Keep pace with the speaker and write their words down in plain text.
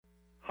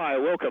Hi,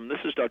 welcome. This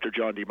is Dr.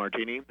 John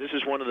DeMartini. This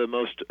is one of the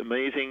most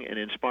amazing and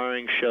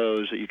inspiring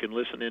shows that you can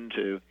listen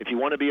into. If you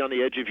want to be on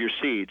the edge of your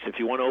seats, if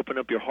you want to open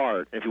up your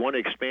heart, if you want to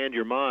expand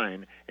your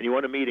mind, and you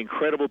want to meet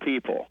incredible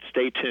people,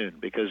 stay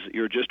tuned because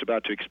you're just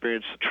about to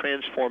experience a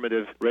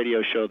transformative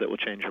radio show that will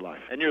change your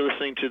life. And you're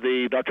listening to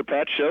the Dr.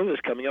 Pat Show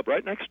that's coming up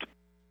right next.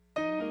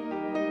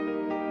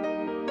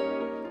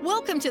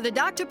 Welcome to the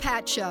Dr.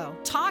 Pat Show.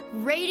 Talk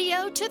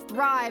radio to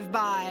thrive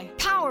by.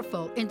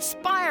 Powerful,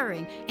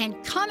 inspiring,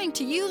 and coming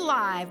to you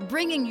live,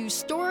 bringing you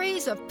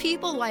stories of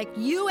people like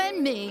you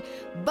and me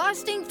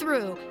busting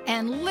through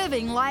and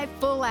living life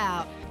full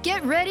out.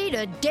 Get ready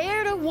to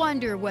dare to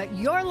wonder what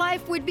your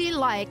life would be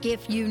like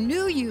if you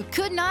knew you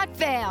could not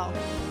fail.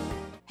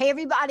 Hey,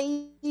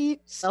 everybody.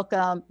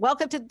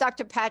 Welcome to the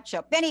Dr. Pat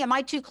Show. Benny, am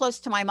I too close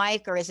to my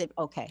mic or is it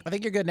okay? I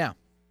think you're good now.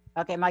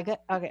 Okay, am I good?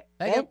 Okay.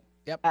 Good?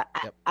 Yep.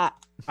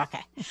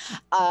 Okay.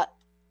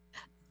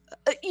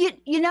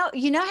 You know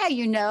how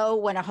you know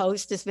when a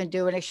host has been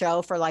doing a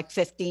show for like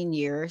 15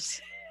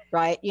 years,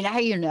 right? You know how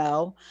you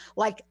know?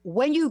 Like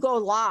when you go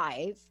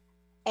live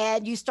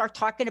and you start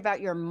talking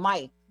about your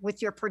mic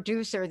with your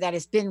producer that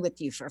has been with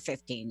you for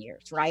 15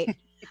 years, right?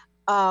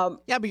 Yeah,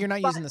 but you're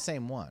not using the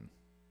same one.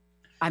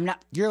 I'm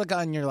not. You're like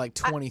on your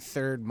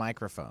 23rd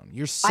microphone.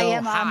 You're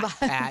so hot,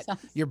 Pat.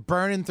 You're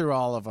burning through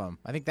all of them.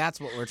 I think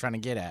that's what we're trying to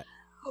get at.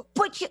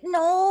 But you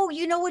know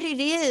what it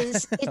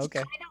is? It's Okay.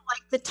 kind of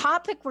like the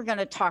topic we're going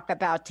to talk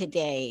about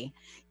today.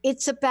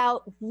 It's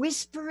about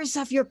whispers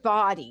of your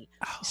body.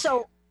 Oh,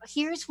 so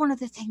here's one of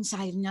the things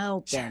I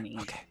know, Benny.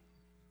 Sure.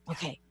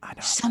 Okay. I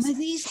know some of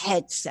these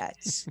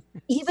headsets,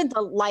 even the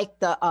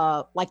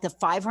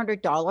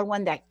 $500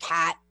 one that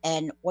Kat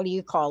and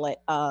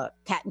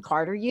Kat and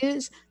Carter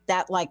use,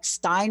 that like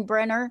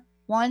Steinbrenner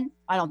one.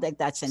 I don't think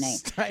that's the name.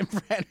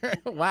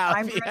 Steinbrenner. Wow.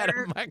 If he had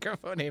a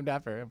microphone named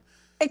after him.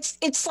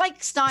 It's like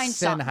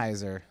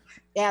Sennheiser.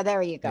 Yeah,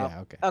 there you go.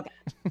 Yeah, okay.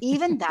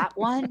 Even that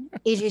one,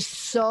 it is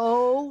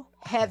so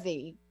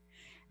heavy.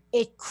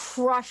 It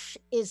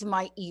crushes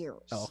my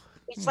ears. Oh.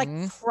 It's like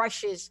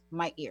crushes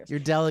my ears. Your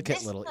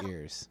delicate little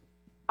ears.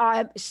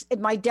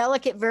 My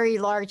delicate, very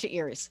large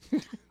ears.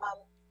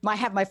 I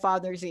have my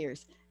father's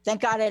ears.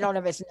 Thank God I don't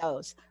have his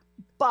nose.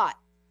 But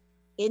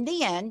in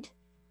the end,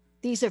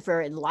 these are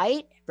very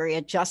light, very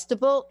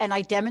adjustable, and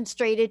I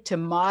demonstrated to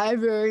my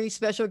very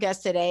special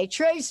guest today,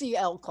 Tracy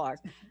L. Clark.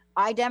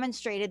 I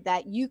demonstrated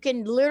that you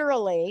can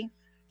literally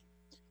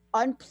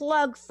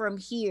unplug from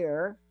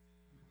here,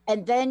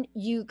 and then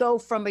you go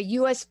from a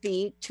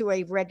USB to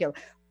a regular.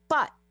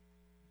 But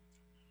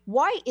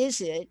why is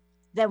it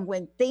that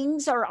when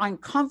things are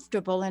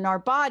uncomfortable in our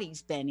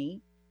bodies, Benny,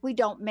 we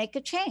don't make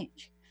a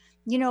change?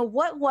 You know,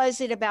 what was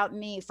it about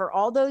me for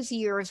all those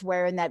years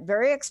wearing that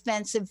very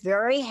expensive,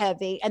 very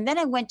heavy, and then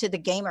I went to the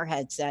gamer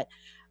headset.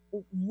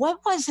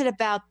 What was it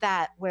about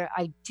that where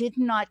I did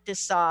not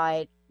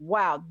decide,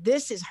 wow,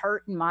 this is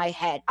hurting my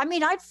head? I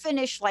mean, I'd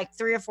finish like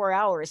 3 or 4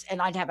 hours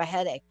and I'd have a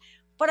headache,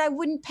 but I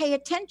wouldn't pay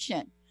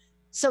attention.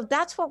 So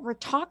that's what we're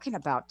talking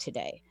about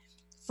today.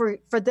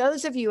 For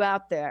those of you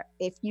out there,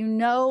 if you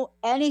know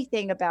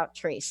anything about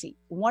Tracy,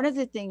 one of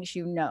the things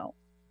you know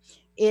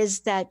is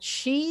that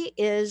she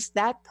is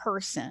that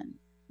person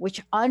which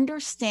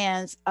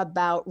understands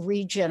about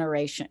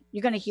regeneration.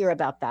 You're going to hear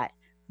about that,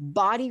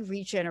 body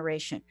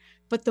regeneration.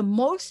 But the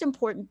most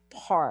important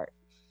part,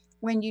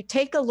 when you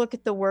take a look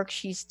at the work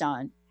she's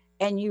done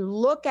and you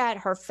look at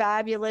her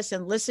fabulous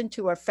and listen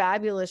to her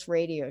fabulous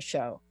radio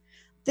show,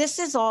 this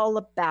is all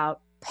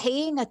about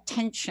paying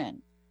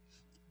attention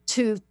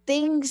to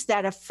things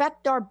that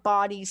affect our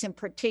bodies in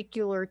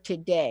particular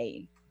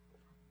today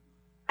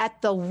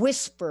at the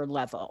whisper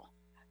level.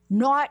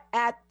 Not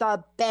at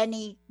the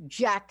Benny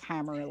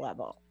jackhammer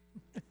level.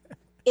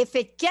 If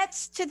it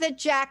gets to the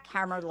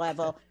jackhammer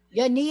level,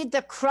 you need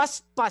the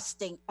crust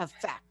busting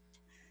effect.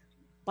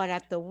 But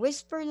at the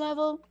whisper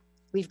level,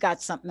 we've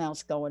got something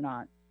else going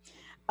on.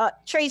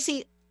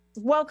 Tracy,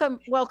 welcome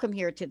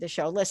here to the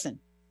show. Listen,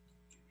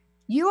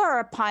 you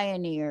are a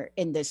pioneer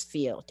in this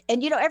field.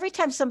 And, you know, every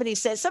time somebody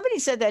said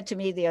that to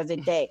me the other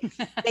day,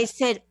 they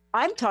said,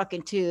 I'm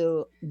talking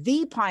to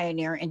the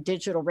pioneer in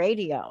digital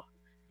radio.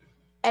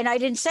 And I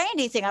didn't say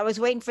anything. I was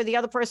waiting for the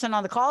other person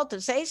on the call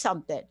to say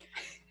something.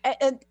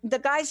 And the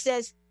guy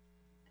says,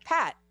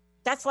 Pat,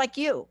 that's like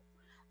you.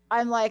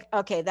 I'm like,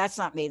 okay, that's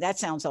not me. That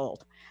sounds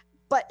old.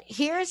 But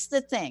here's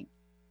the thing.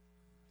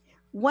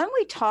 When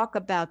we talk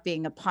about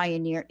being a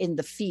pioneer in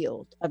the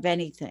field of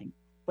anything,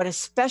 but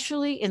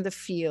especially in the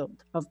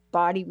field of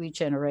body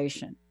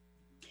regeneration,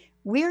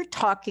 we're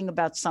talking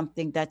about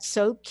something that's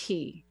so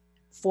key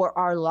for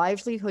our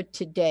livelihood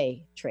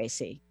today,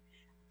 Tracy,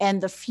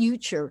 and the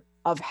future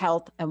of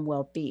health and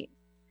well-being.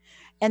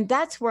 And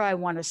that's where I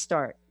want to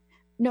start.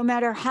 No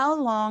matter how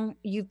long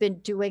you've been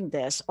doing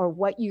this or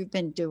what you've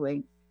been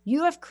doing,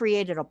 you have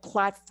created a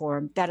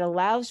platform that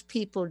allows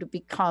people to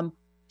become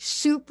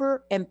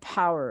super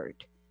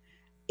empowered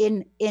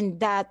in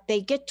that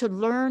they get to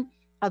learn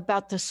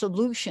about the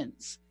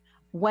solutions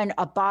when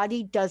a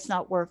body does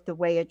not work the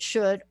way it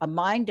should, a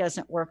mind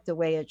doesn't work the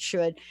way it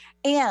should,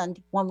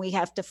 and when we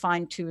have to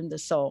fine tune the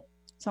soul.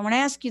 So I want to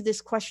ask you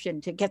this question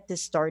to get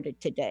this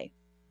started today.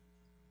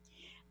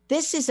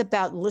 This is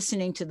about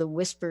listening to the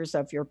whispers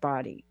of your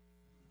body.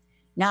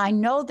 Now, I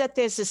know that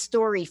there's a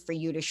story for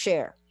you to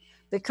share,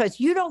 because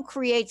you don't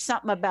create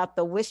something about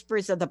the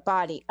whispers of the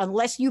body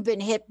unless you've been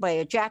hit by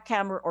a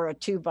jackhammer or a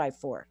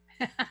 2x4.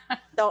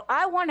 So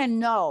I want to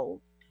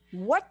know,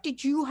 what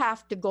did you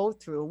have to go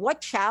through? What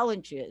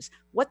challenges,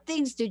 what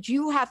things did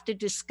you have to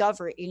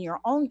discover in your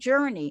own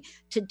journey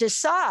to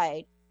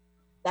decide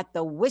that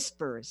the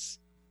whispers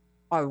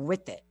are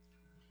with it?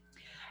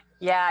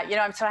 Yeah,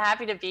 I'm so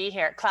happy to be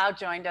here. Cloud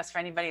joined us for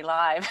anybody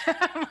live.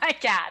 My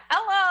cat.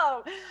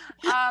 Hello.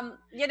 Cats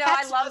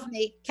I love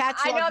me.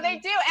 Cats I know love they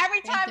me. do.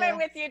 Every time I'm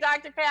with you,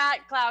 Dr.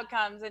 Pat, Cloud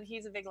comes, and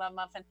he's a big love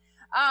muffin.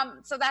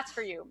 So that's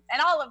for you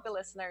and all of the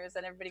listeners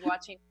and everybody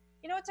watching.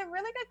 It's a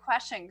really good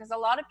question, because a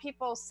lot of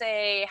people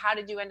say, how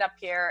did you end up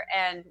here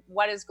and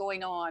what is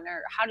going on,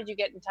 or how did you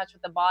get in touch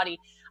with the body?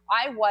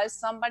 I was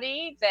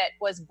somebody that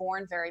was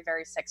born very,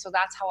 very sick. So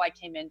that's how I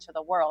came into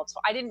the world.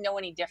 So I didn't know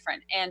any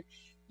different. And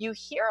you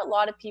hear a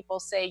lot of people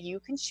say you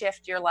can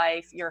shift your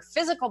life, your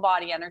physical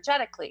body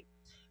energetically.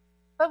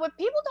 But what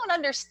people don't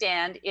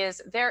understand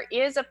is there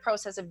is a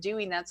process of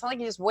doing that. It's not like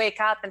you just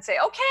wake up and say,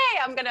 okay,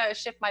 I'm going to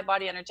shift my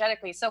body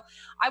energetically. So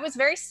I was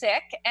very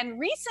sick. And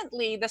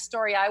recently, the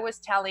story I was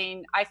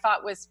telling, I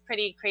thought was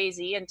pretty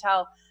crazy,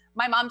 until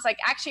my mom's like,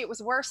 actually, it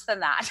was worse than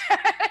that.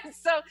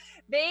 So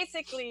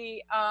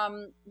basically,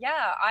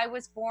 I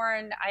was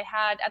born. I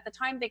had, at the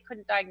time, they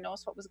couldn't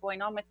diagnose what was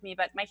going on with me,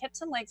 but my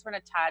hips and legs weren't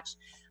attached.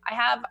 I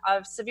have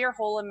a severe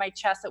hole in my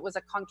chest that was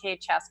a concave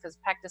chest because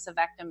pectus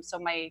evectum. So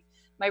my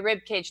rib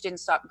cage didn't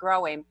stop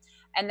growing.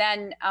 And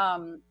then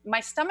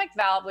my stomach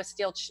valve was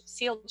still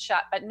sealed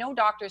shut, but no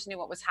doctors knew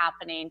what was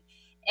happening.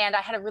 And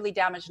I had a really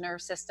damaged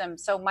nerve system.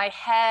 So my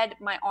head,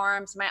 my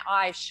arms, my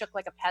eyes shook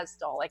like a Pez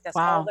doll, like this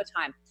all the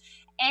time.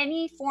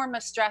 Any form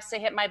of stress that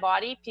hit my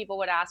body, people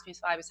would ask me if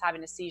I was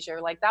having a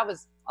seizure. Like, that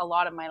was a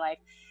lot of my life.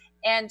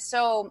 And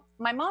so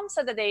my mom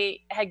said that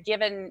they had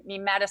given me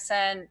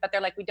medicine, but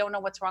they're like, we don't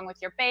know what's wrong with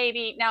your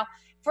baby. Now,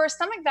 for a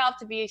stomach valve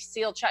to be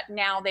sealed shut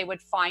now, they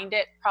would find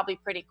it probably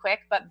pretty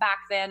quick. But back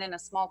then, in a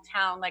small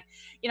town, like,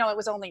 it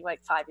was only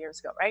like 5 years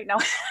ago, right? No.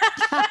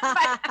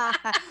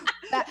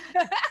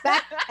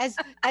 back,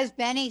 as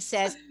Benny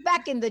says,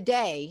 back in the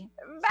day.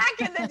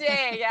 Back in the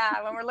day,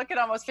 yeah, when we're looking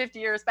almost 50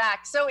 years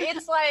back. So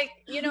it's like,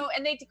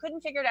 and they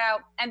couldn't figure it out.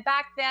 And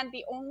back then,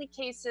 the only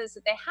cases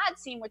that they had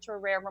seen, which were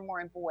rare, were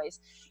more in boys.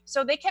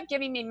 So they kept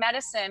giving me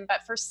medicine,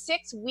 but for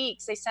 6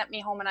 weeks, they sent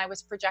me home and I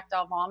was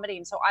projectile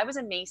vomiting. So I was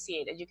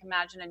emaciated. You can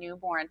imagine a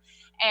newborn.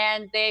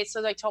 And they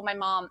told my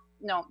mom,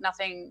 no,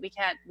 nothing,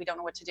 we don't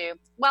know what to do.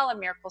 Well, a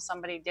miracle,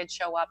 somebody did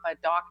show up, a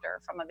doctor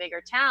from a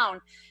bigger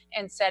town,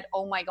 and said,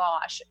 oh my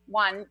gosh,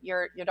 one,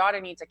 your daughter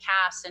needs a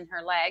cast in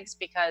her legs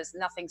because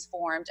nothing's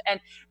formed.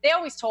 And they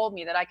always told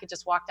me that I could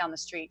just walk down the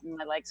street and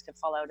my legs could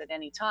fall out at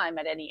any time,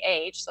 at any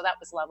age. So that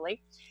was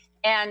lovely.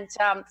 And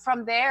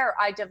from there,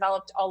 I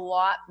developed a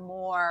lot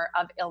more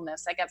of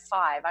illness. Like, at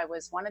 5, I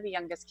was one of the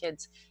youngest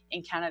kids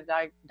in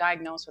Canada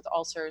diagnosed with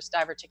ulcers,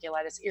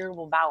 diverticulitis,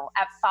 irritable bowel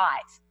at 5.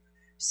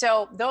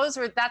 So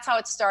that's how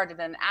it started,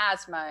 and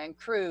asthma and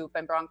croup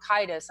and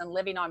bronchitis and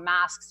living on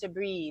masks to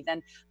breathe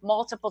and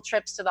multiple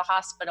trips to the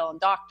hospital and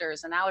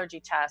doctors and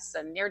allergy tests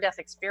and near-death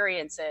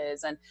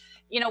experiences. And,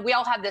 we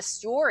all have this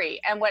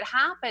story. And what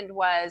happened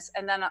was,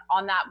 and then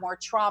on that, more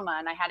trauma,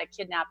 and I had a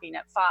kidnapping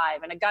at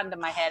 5 and a gun to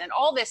my head and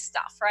all this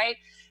stuff, right?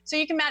 So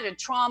you can imagine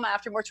trauma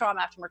after more trauma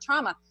after more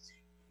trauma.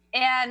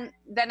 And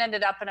then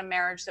ended up in a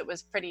marriage that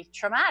was pretty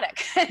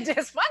traumatic and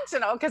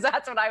dysfunctional, because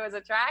that's what I was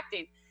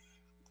attracting.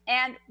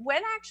 And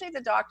when actually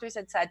the doctors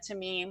had said to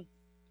me,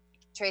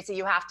 Tracy,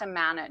 you have to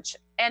manage.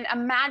 And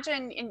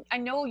imagine, I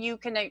know you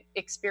can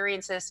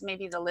experience this,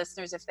 maybe the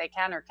listeners, if they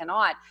can or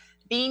cannot,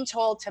 being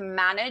told to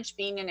manage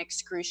being in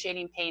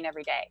excruciating pain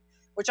every day,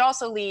 which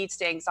also leads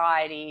to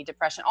anxiety,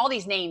 depression, all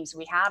these names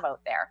we have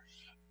out there.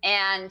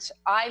 And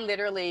I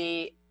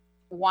literally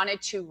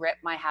wanted to rip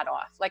my head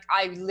off. Like,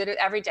 I literally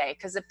every day,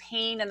 because the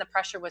pain and the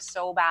pressure was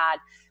so bad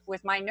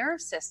with my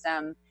nerve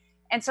system.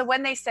 And so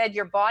when they said,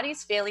 your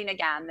body's failing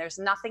again, there's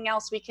nothing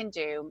else we can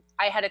do,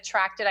 I had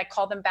attracted, I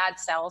call them bad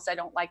cells. I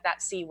don't like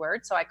that C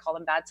word, so I call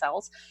them bad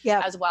cells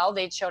as well.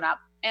 They'd shown up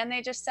and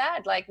they just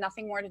said, like,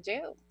 nothing more to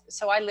do.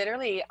 So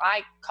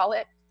I call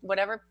it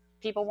whatever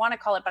people want to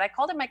call it, but I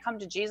called it my come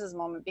to Jesus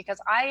moment, because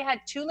I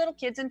had 2 little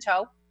kids in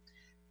tow,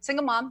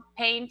 single mom,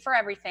 paying for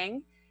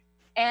everything.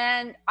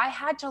 And I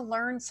had to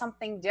learn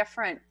something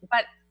different.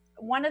 But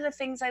one of the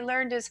things I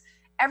learned is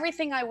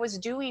everything I was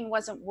doing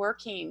wasn't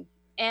working.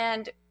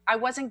 And I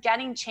wasn't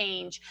getting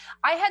change.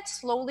 I had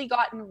slowly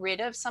gotten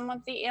rid of some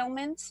of the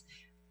ailments,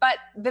 but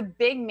the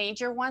big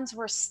major ones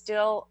were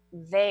still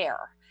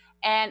there.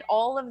 and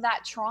all of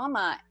that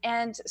trauma.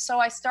 And so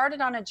I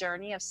started on a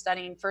journey of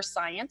studying first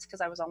science,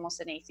 because I was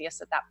almost an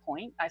atheist at that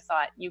point. I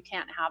thought, you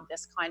can't have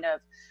this kind of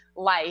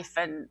life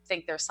and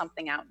think there's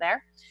something out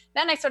there.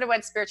 Then I sort of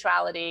went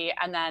spirituality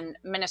and then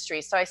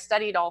ministry. So I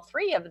studied all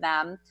three of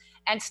them,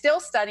 and still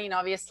studying,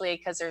 obviously,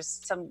 because there's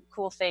some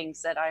cool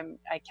things that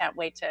I can't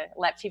wait to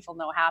let people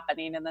know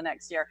happening in the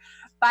next year.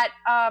 But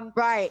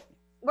right,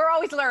 we're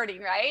always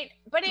learning, right?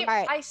 But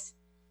right.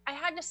 I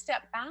had to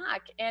step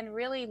back and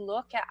really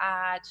look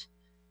at,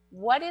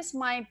 what is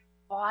my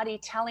body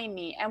telling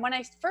me? And when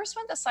I first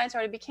went to science,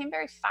 I became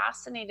very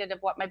fascinated of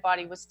what my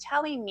body was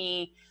telling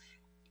me.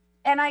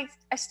 And I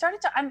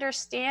started to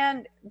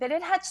understand that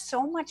it had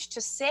so much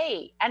to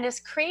say. And as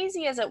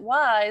crazy as it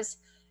was,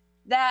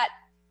 that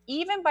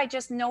even by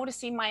just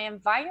noticing my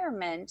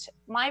environment,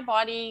 my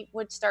body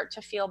would start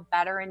to feel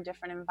better in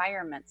different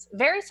environments.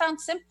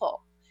 Sounds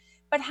simple.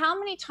 But how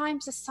many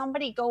times does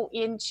somebody go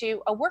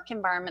into a work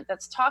environment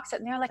that's toxic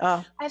and they're like,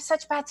 I have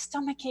such bad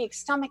stomach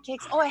aches.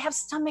 Oh, I have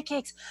stomach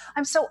aches.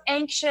 I'm so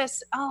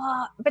anxious.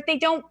 But they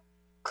don't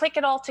click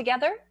it all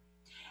together.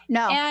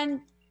 No.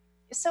 And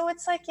so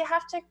it's like,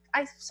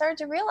 I started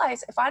to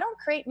realize, if I don't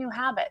create new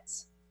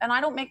habits and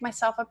I don't make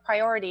myself a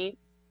priority,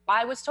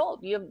 I was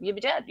told, you'll be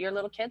dead. Your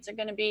little kids are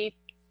going to be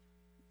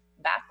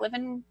back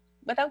living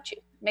without you.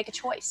 Make a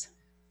choice.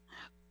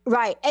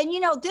 Right. And,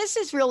 this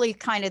is really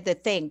kind of the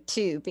thing,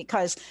 too,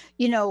 because,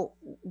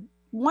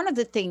 one of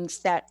the things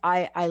that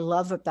I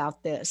love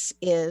about this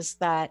is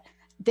that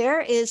there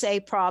is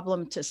a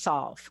problem to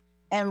solve.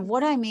 And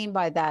what I mean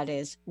by that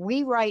is,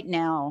 we right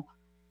now,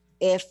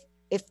 if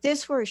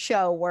this were a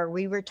show where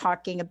we were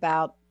talking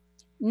about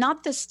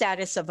not the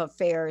status of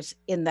affairs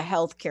in the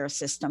healthcare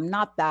system,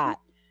 not that,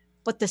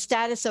 but the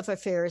status of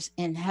affairs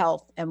in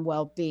health and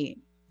well-being.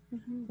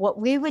 Mm-hmm. What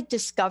we would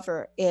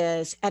discover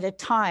is, at a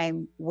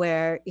time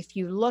where, if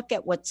you look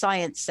at what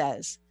science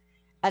says,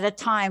 at a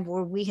time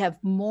where we have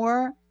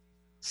more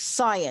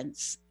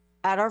science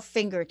at our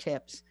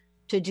fingertips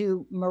to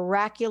do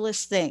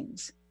miraculous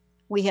things,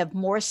 we have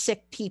more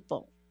sick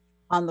people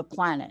on the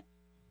planet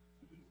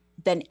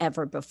than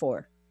ever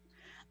before.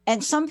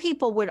 And some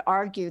people would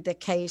argue the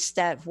case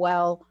that,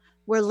 well,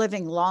 we're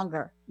living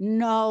longer.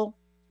 No,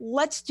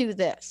 let's do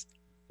this.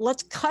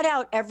 Let's cut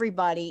out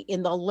everybody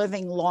in the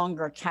living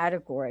longer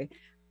category,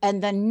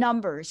 and the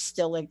numbers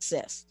still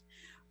exist.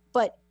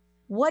 But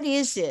what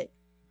is it,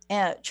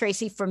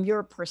 Tracy, from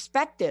your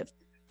perspective,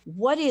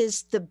 what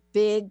is the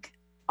big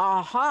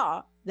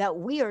aha that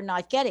we are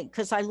not getting?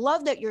 Because I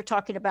love that you're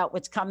talking about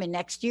what's coming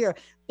next year,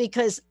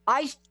 because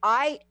I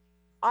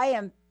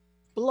am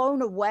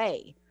blown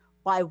away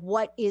by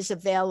what is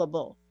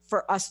available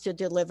for us to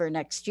deliver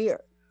next year.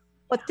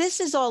 But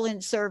this is all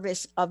in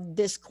service of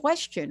this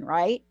question,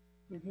 right?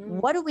 Mm-hmm.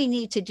 What do we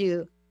need to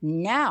do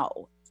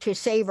now to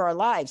save our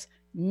lives?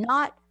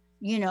 Not,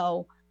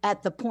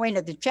 at the point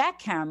of the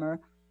jackhammer,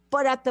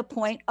 but at the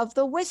point of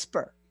the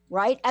whisper,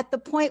 right? At the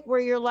point where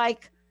you're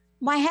like,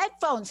 my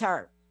headphones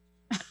hurt.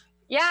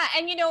 Yeah.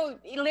 And,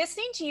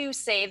 listening to you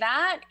say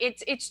that,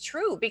 it's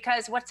true,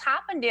 because what's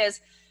happened is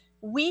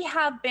we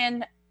have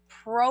been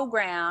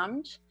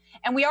programmed,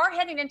 and we are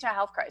heading into a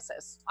health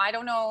crisis. I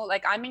don't know,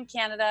 like, I'm in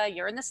Canada,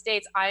 you're in the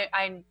States.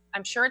 I'm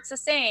sure it's the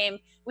same.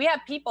 We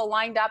have people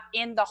lined up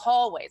in the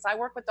hallways. I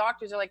work with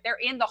doctors who are like, they're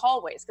in the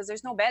hallways because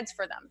there's no beds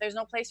for them. There's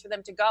no place for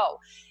them to go.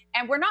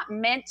 And we're not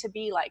meant to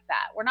be like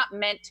that. We're not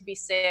meant to be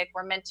sick.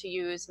 We're meant to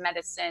use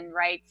medicine,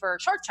 right, for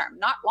short term,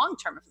 not long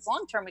term. If it's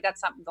long term, we got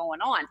something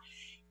going on.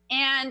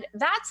 And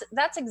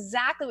that's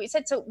exactly what you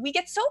said. So we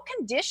get so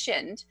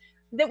conditioned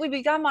that we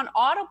become on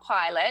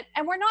autopilot,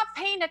 and we're not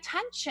paying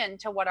attention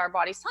to what our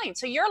body's telling.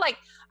 So you're like,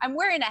 I'm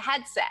wearing a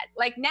headset.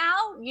 Like,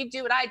 now you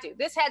do what I do.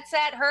 This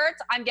headset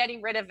hurts, I'm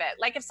getting rid of it.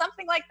 Like, if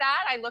something like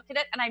that, I look at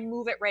it and I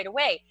move it right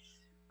away.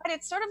 But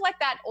it's sort of like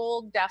that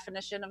old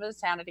definition of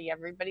insanity.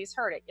 Everybody's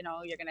heard it.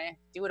 You're going to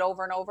do it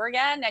over and over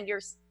again, and you're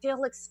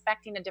still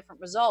expecting a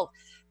different result.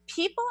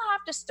 People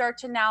have to start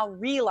to now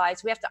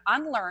realize we have to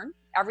unlearn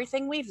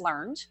everything we've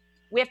learned.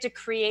 We have to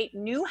create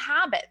new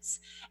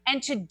habits.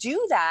 And to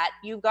do that,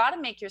 you've got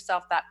to make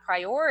yourself that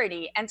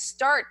priority and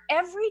start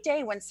every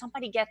day when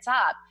somebody gets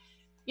up.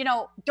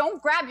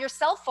 Don't grab your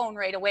cell phone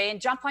right away and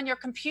jump on your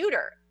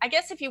computer. I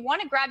guess if you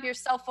want to grab your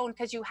cell phone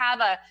because you have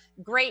a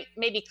great,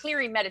 maybe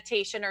clearing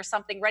meditation or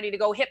something ready to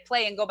go, hit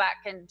play and go back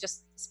and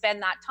just spend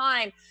that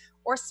time,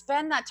 or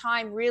spend that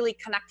time really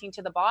connecting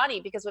to the body.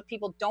 Because what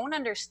people don't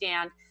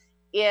understand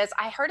is,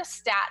 I heard a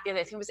stat, I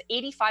think it was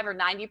 85 or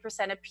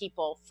 90% of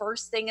people,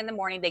 first thing in the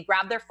morning, they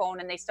grab their phone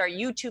and they start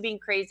YouTubing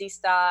crazy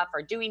stuff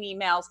or doing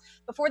emails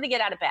before they get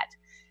out of bed.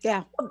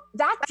 Yeah.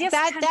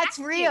 That's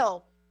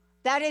real.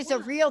 That is a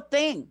real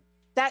thing.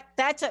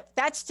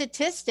 That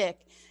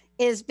statistic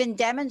has been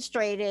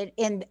demonstrated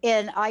in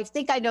I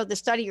think I know the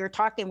study you're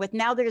talking with.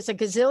 Now there's a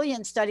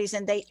gazillion studies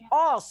and they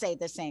all say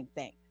the same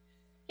thing.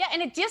 Yeah,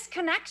 and it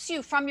disconnects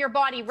you from your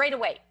body right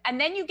away. And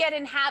then you get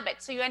in habit.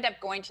 So you end up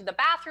going to the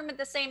bathroom at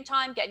the same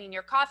time, getting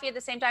your coffee at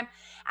the same time.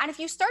 And if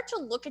you start to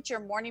look at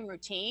your morning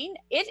routine,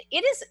 it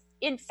is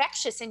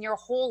infectious in your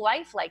whole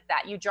life like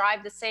that. You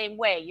drive the same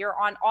way, you're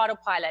on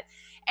autopilot.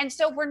 And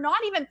so we're not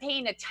even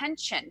paying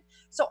attention.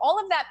 So all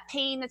of that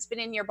pain that's been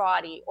in your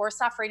body or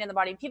suffering in the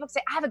body, people say,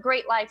 I have a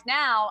great life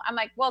now. I'm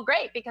like, well,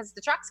 great, because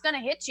the truck's going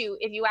to hit you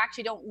if you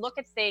actually don't look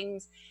at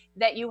things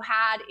that you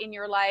had in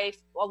your life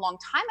a long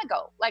time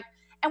ago. Like,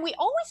 and we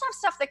always have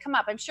stuff that come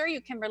up. I'm sure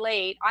you can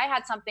relate. I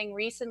had something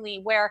recently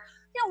where,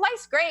 you know,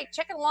 life's great,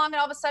 checking along, and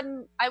all of a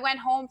sudden I went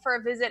home for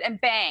a visit and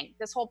bang,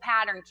 this whole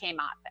pattern came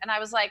up. And I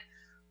was like,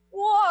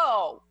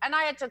 whoa. And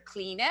I had to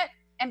clean it.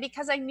 And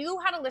because I knew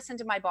how to listen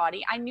to my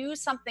body, I knew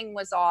something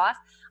was off.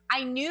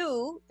 I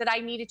knew that I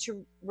needed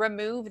to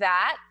remove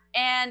that.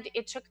 And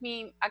it took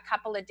me a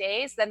couple of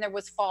days. Then there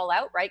was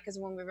fallout, right? Because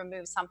when we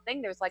remove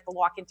something, there's like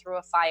walking through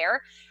a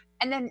fire.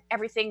 And then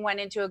everything went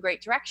into a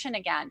great direction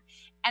again.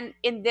 And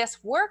in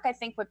this work, I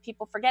think what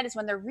people forget is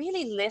when they're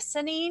really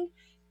listening,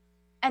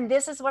 and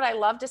this is what I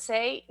love to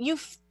say,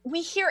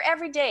 we hear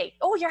every day,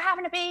 oh, you're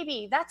having a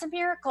baby. That's a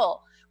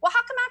miracle. Well,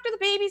 how come after the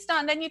baby's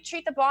done, then you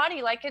treat the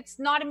body like it's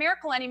not a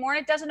miracle anymore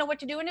and it doesn't know what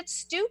to do and it's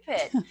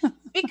stupid?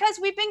 Because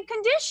we've been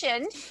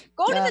conditioned.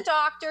 Go to the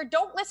doctor,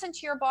 don't listen to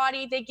your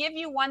body. They give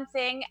you one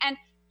thing. And,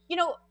 you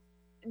know,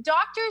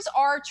 doctors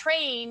are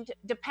trained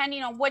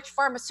depending on which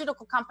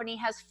pharmaceutical company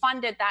has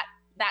funded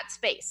that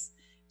space.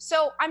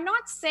 So I'm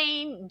not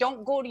saying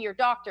don't go to your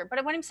doctor,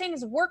 but what I'm saying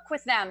is work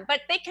with them.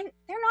 But they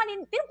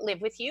don't live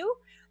with you.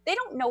 They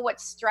don't know what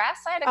stress.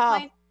 I had a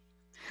client.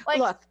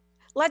 Look,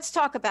 let's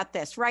talk about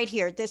this right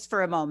here, this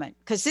for a moment,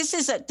 because this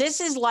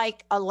is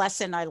like a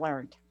lesson I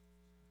learned.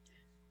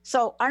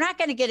 So I'm not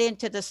going to get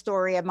into the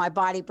story of my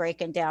body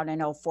breaking down in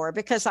 2004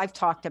 because I've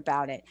talked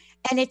about it.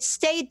 And it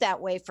stayed that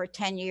way for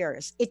 10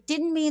 years. It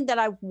didn't mean that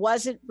I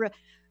wasn't,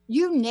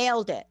 you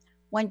nailed it.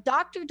 When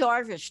Dr.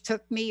 Darvish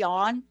took me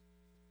on,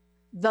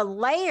 the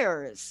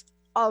layers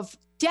of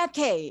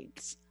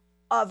decades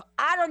of,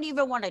 I don't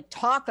even want to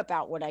talk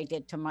about what I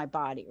did to my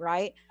body,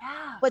 right?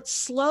 Yeah. But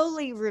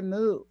slowly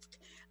removed.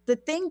 The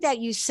thing that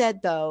you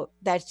said, though,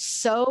 that's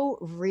so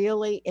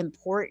really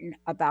important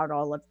about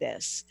all of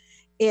this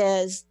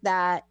is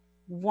that,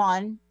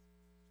 1,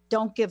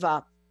 don't give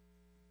up.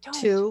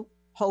 2,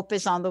 hope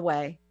is on the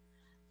way.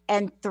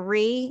 And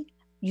 3,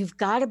 you've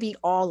got to be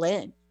all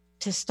in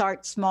to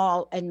start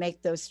small and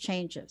make those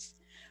changes.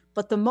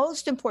 But the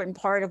most important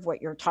part of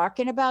what you're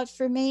talking about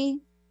for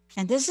me,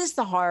 and this is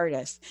the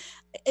hardest,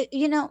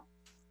 you know,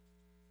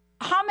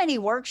 how many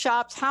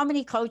workshops, how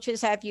many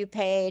coaches have you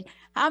paid?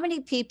 How many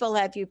people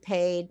have you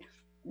paid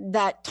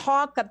that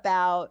talk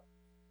about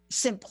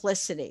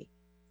simplicity?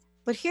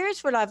 But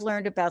here's what I've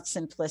learned about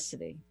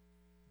simplicity.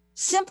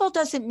 Simple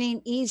doesn't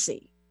mean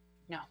easy.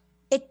 No.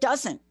 It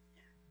doesn't.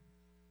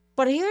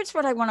 But here's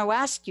what I want to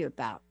ask you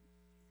about.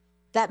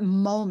 That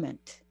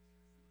moment,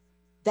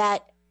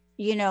 that,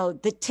 you know,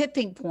 the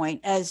tipping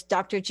point, as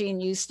Dr. Jean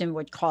Houston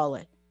would call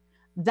it,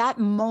 that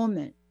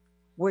moment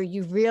where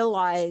you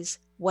realize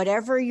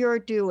whatever you're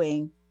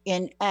doing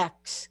in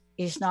X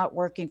is not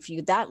working for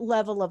you, that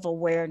level of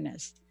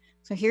awareness.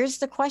 So here's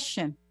the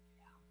question.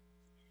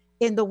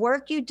 In the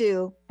work you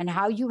do and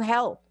how you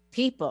help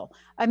people,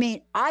 I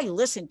mean, I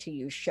listen to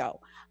your show.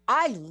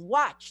 I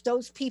watch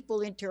those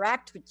people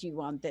interact with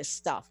you on this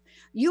stuff.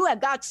 You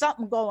have got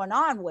something going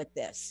on with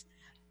this.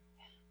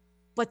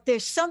 But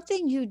there's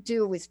something you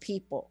do with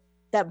people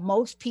that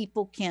most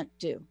people can't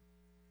do.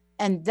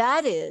 And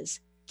that is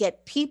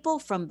get people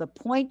from the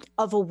point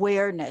of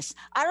awareness.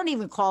 I don't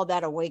even call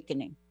that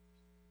awakening,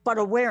 but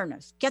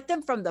awareness. Get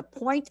them from the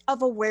point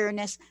of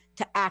awareness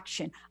to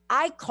action.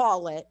 I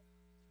call it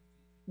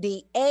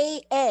the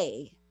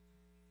AA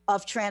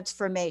of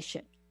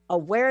transformation,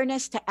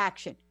 awareness to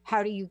action.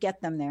 How do you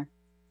get them there?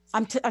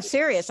 I'm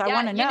serious. I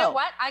want to know. You know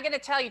what? I'm going to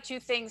tell you 2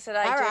 things that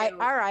I do.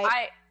 All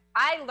right.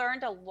 I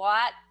learned a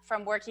lot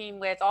from working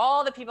with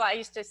all the people. I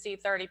used to see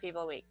 30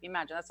 people a week.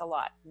 Imagine, that's a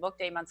lot.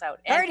 Booked 8 months out.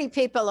 And 30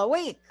 people a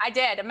week. I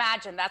did.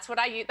 Imagine, that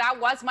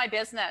was my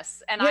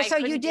business. And so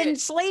you didn't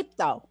sleep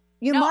though.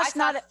 You no, must I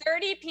not. saw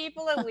 30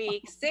 people a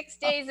week, 6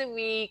 days a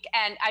week,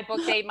 and I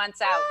booked 8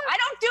 months out. I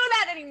don't do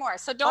that anymore,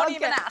 so don't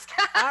even ask.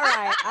 All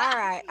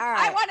right.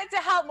 I wanted to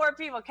help more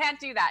people. Can't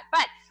do that.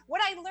 But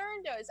what I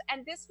learned is,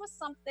 and this was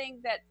something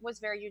that was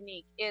very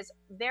unique, is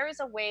there is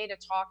a way to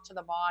talk to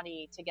the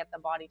body to get the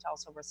body to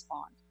also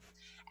respond.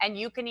 And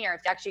you can hear,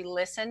 if you actually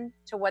listen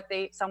to what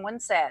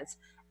someone says,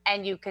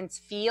 and you can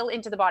feel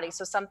into the body.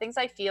 So some things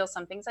I feel,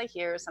 some things I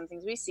hear, some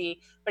things we see.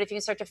 But if you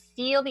can start to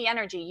feel the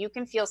energy, you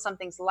can feel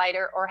something's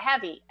lighter or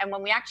heavy. And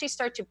when we actually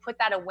start to put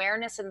that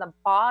awareness in the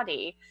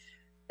body,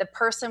 the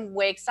person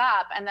wakes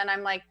up, and then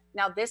I'm like,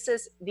 now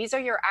these are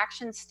your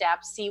action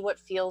steps. See what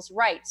feels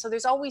right. So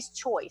there's always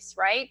choice,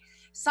 right?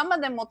 Some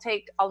of them will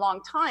take a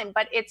long time,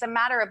 but it's a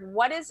matter of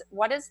what is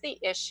the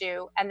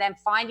issue, and then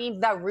finding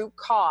the root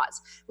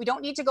cause. We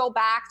don't need to go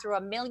back through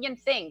a million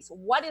things.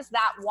 What is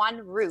that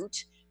one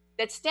root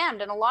that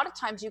stemmed? And a lot of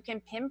times you can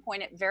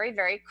pinpoint it very,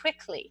 very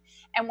quickly.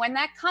 And when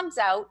that comes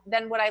out,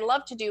 then what I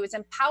love to do is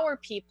empower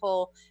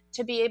people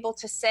to be able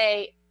to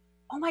say,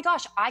 oh my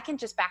gosh, I can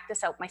just back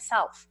this out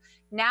myself.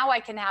 Now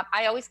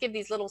I always give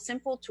these little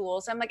simple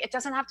tools. I'm like, it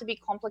doesn't have to be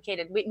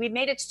complicated. We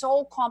made it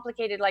so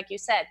complicated, like you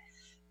said.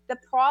 The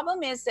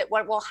problem is that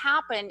what will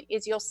happen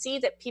is you'll see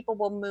that people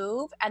will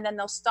move and then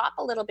they'll stop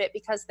a little bit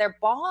because their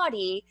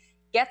body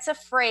gets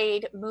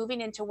afraid moving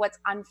into what's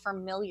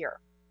unfamiliar.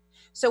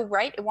 So,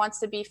 right, it wants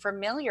to be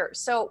familiar.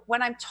 So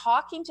when I'm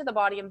talking to the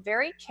body, I'm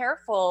very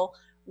careful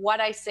what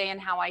I say and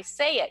how I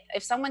say it.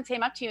 If someone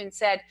came up to you and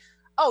said,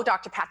 oh,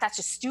 Dr. Pat, that's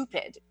just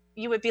stupid,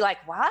 you would be like,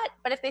 what?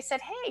 But if they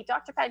said, hey,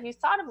 Dr. Pat, have you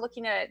thought of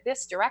looking at it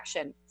this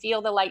direction?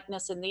 Feel the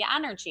lightness and the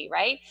energy,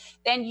 right?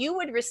 Then you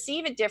would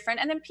receive it different.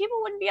 And then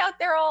people wouldn't be out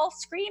there all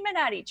screaming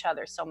at each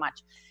other so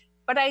much.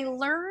 But I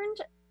learned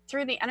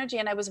through the energy,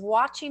 and I was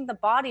watching the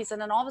bodies,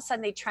 and then all of a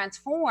sudden they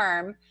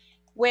transform,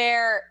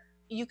 where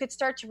you could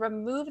start to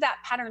remove that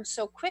pattern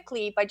so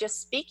quickly by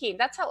just speaking.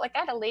 That's how, like, I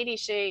had a lady,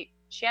 she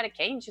had a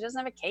cane. She doesn't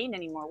have a cane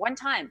anymore. One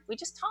time we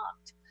just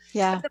talked.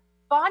 Yeah. But the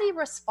body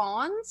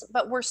responds,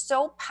 but we're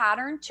so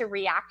patterned to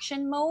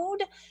reaction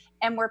mode,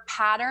 and we're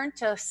patterned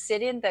to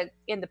sit in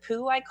the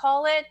poo, I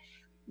call it,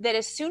 that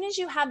as soon as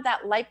you have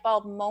that light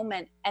bulb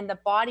moment and the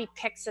body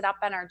picks it up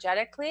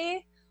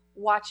energetically,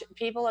 watch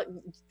people,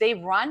 they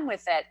run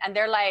with it, and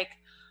they're like,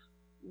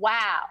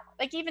 wow.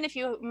 Like, even if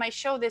my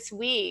show this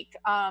week,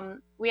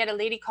 we had a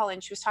lady call in,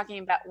 she was talking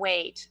about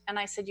weight. And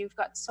I said, you've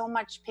got so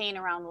much pain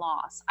around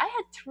loss. I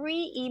had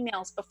 3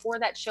 emails before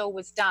that show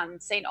was done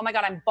saying, oh my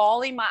God, I'm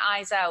bawling my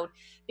eyes out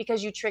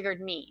because you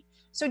triggered me.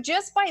 So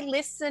just by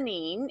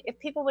listening, if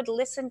people would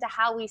listen to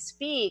how we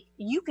speak,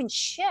 you can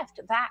shift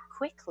that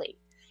quickly.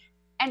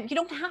 And you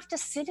don't have to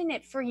sit in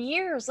it for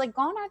years. Like,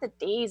 gone are the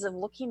days of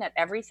looking at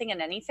everything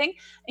and anything.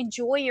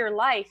 Enjoy your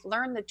life,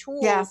 learn the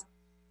tools,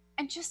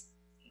 and just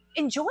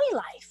enjoy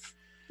life.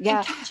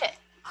 And catch it.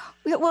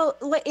 Well,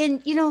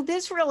 and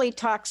this really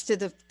talks to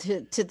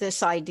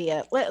this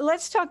idea.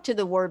 Let's talk to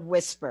the word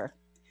whisper.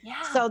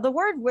 Yeah. So the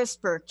word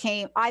whisper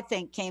came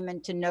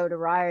into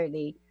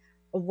notoriety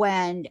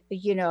when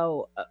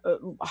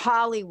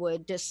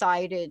Hollywood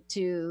decided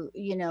to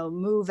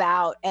move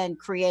out and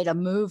create a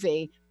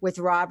movie with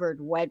Robert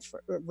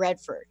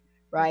Redford,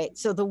 right?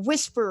 So the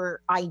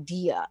whisper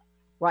idea,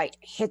 right,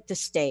 hit the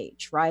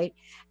stage, right?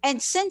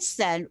 And since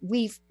then,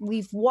 we've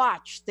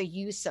watched the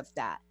use of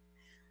that.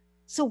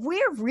 So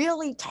we're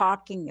really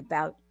talking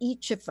about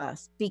each of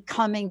us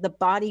becoming the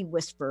body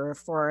whisperer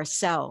for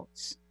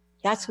ourselves.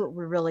 That's what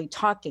we're really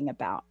talking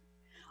about.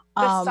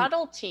 The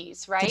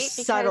subtleties, right?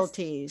 The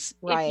subtleties,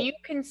 right. If you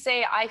can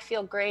say, I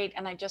feel great,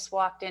 and I just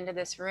walked into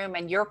this room,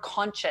 and you're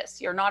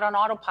conscious, you're not on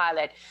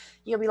autopilot,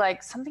 you'll be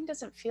like, something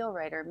doesn't feel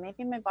right, or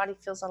maybe my body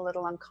feels a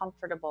little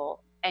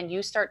uncomfortable. And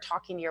you start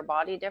talking to your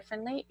body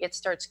differently, it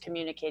starts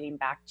communicating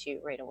back to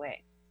you right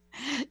away.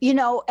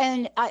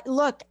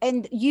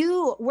 And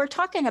we're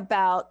talking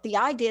about the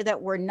idea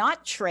that we're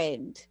not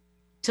trained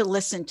to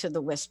listen to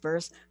the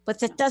whispers, but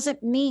that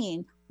doesn't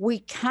mean we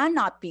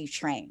cannot be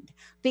trained,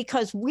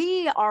 because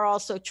we are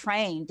also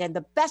trained, and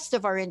the best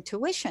of our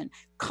intuition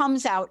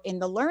comes out in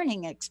the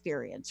learning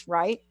experience,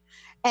 right?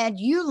 And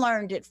you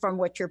learned it from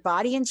what your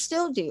body, and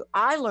still do.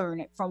 I learn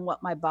it from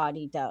what my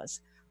body does.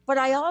 But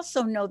I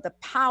also know the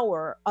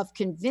power of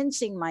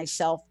convincing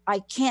myself I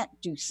can't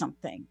do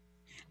something.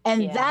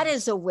 And that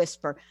is a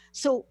whisper.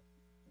 So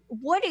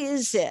what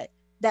is it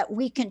that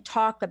we can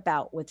talk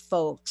about with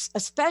folks,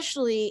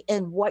 especially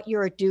in what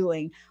you're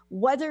doing,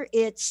 whether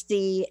it's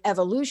the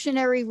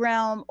evolutionary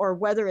realm or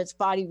whether it's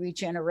body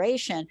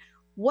regeneration?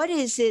 What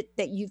is it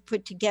that you've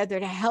put together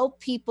to help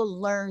people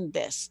learn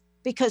this?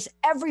 Because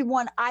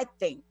everyone, I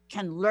think,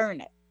 can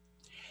learn it.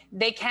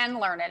 They can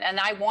learn it. And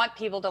I want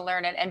people to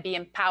learn it and be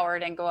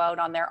empowered and go out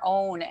on their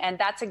own. And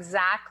that's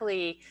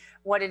exactly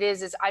what it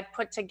is I've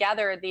put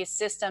together these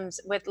systems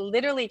with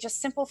literally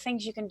just simple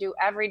things you can do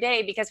every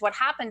day. Because what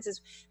happens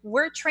is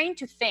we're trained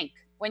to think.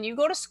 When you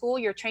go to school,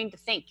 you're trained to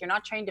think. You're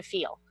not trained to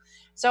feel.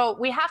 So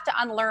we have to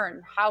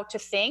unlearn how to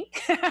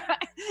think,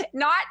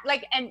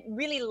 and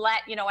really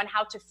and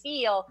how to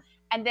feel,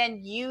 and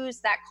then use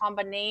that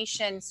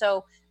combination.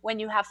 So when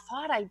you have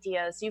thought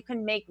ideas, you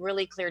can make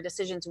really clear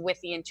decisions with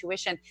the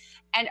intuition.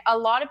 And a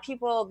lot of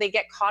people, they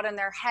get caught in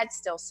their head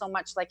still so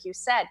much, like you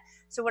said.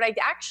 So what I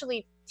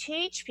actually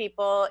teach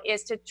people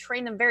is to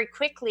train them very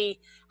quickly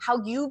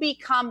how you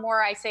become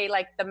more, I say,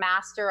 like the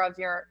master of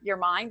your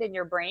mind and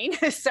your brain.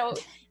 So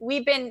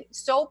we've been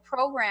so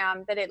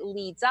programmed that it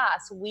leads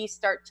us. We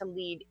start to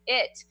lead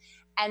it.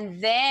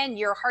 And then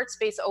your heart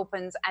space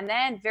opens. And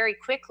then very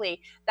quickly,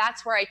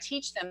 that's where I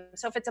teach them.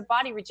 So if it's a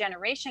body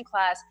regeneration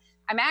class,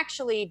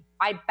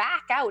 I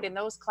back out in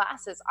those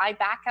classes. I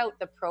back out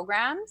the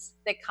programs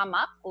that come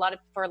up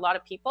for a lot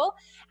of people.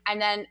 And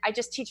then I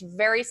just teach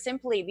very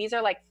simply. These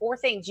are like 4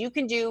 things you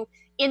can do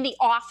in the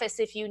office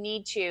if you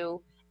need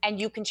to, and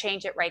you can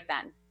change it right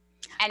then.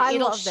 And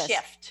it'll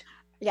shift.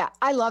 Yeah,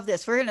 I love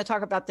this. We're going to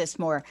talk about this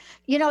more.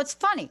 It's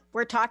funny.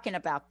 We're talking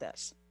about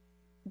this.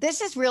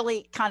 This is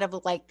really kind of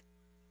like,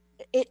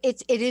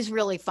 it is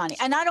really funny.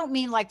 And I don't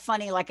mean like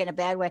funny, like in a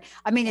bad way.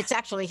 I mean, it's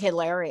actually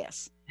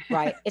hilarious,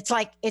 right? It's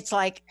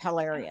like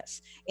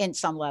hilarious in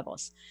some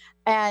levels.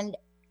 And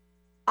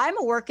I'm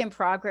a work in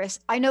progress.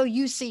 I know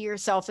you see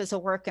yourself as a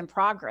work in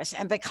progress.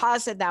 And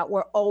because of that,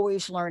 we're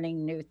always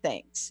learning new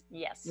things.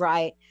 Yes.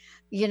 Right.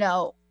 You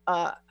know,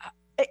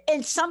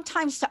 and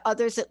sometimes to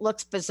others, it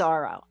looks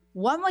bizarro.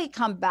 When we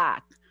come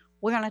back,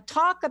 we're going to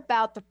talk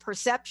about the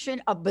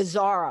perception of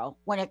bizarro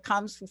when it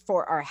comes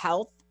for our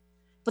health.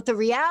 But the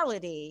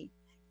reality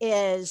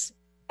is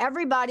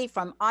everybody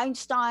from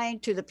Einstein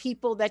to the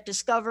people that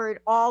discovered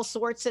all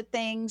sorts of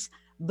things,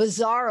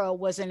 bizarro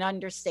was an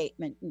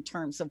understatement in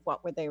terms of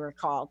what they were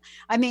called.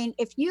 I mean,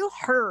 if you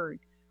heard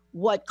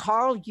what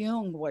Carl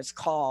Jung was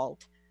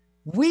called,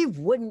 we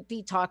wouldn't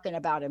be talking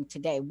about him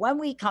today. When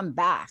we come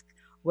back,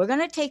 we're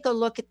going to take a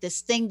look at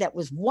this thing that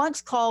was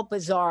once called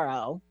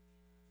bizarro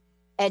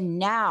and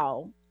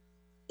now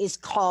is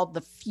called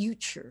the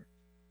future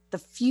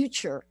of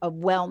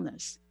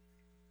wellness,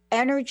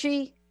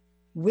 energy,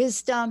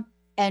 wisdom,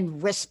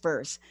 and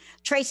whispers.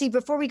 Tracy,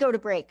 before we go to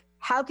break,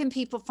 how can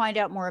people find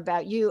out more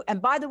about you? And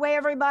by the way,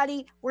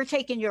 everybody, we're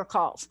taking your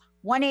calls,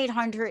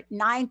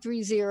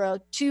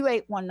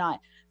 1-800-930-2819.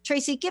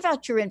 Tracy, give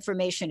out your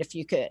information if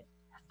you could.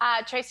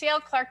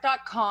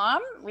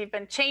 TracyLClark.com. We've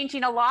been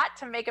changing a lot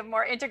to make it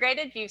more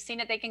integrated. If you've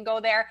seen it, they can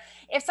go there.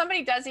 If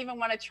somebody does even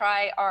want to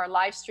try our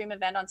live stream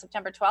event on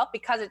September 12th,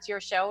 because it's your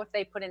show, if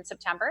they put in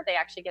September, they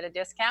actually get a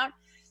discount.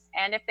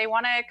 And if they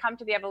want to come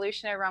to the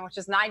Evolutionary Run, which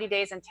is 90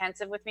 days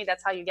intensive with me,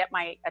 that's how you get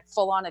my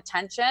full-on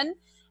attention.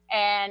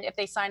 And if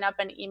they sign up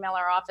and email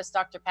our office,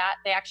 Dr. Pat,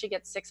 they actually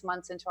get 6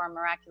 months into our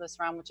Miraculous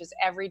Run, which is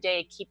every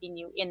day keeping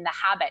you in the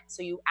habit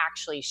so you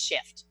actually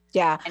shift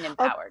and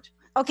empowered.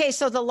 Okay,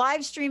 so the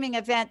live streaming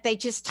event, they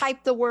just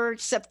type the word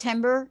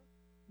September?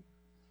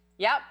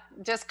 Yep,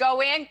 just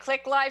go in,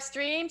 click live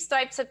stream,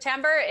 type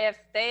September. If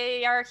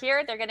they are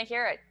here, they're going to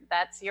hear it.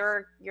 That's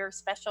your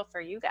special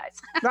for you guys.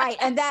 Right,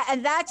 and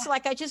that's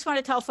like, I just want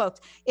to tell folks,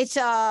 it's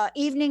a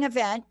evening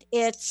event.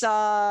 It's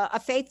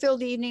a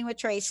faith-filled evening with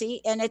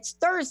Tracy, and it's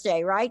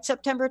Thursday, right?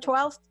 September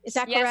 12th, is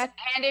that correct?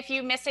 Yes, and if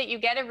you miss it, you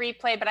get a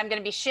replay, but I'm going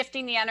to be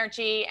shifting the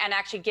energy and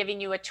actually giving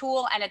you a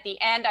tool. And at the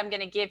end, I'm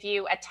going to give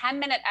you a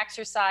 10-minute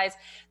exercise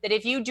that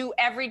if you do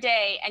every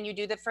day and you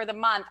do that for the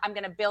month, I'm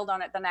going to build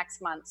on it the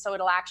next month. So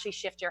it'll actually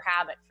shift your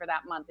habit for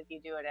that month if you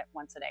do it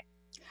once a day.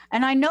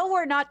 And I know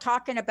we're not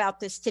talking about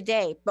this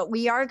today, but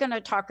we are going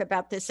to talk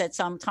about this at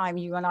some time.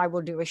 You and I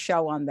will do a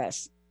show on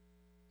this.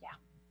 Yeah.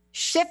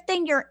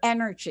 Shifting your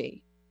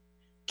energy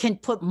can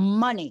put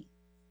money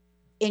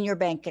in your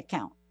bank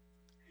account.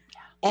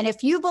 Yeah. And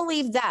if you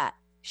believe that,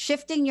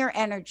 shifting your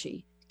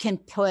energy can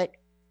put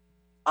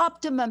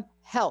optimum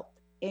health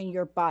in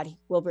your body.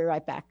 We'll be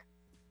right back.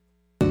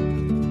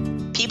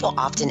 People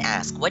often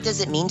ask, what does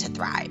it mean to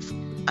thrive?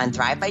 On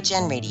Thrive by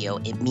Jen Radio,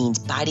 it means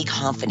body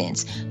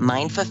confidence,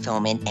 mind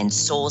fulfillment, and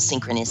soul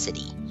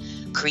synchronicity.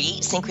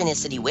 Create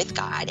synchronicity with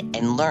God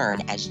and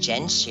learn as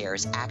Jen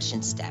shares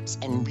action steps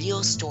and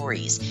real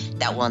stories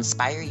that will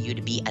inspire you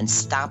to be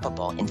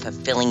unstoppable in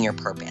fulfilling your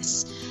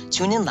purpose.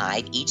 Tune in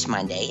live each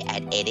Monday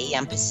at 8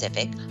 a.m.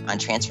 Pacific on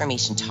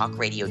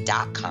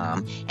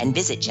TransformationTalkRadio.com and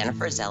visit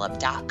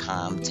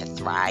JenniferZellup.com to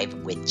thrive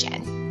with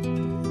Jen.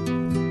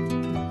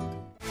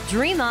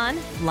 Dream on,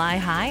 fly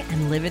high,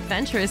 and live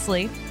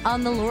adventurously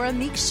on The Laura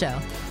Meeks Show.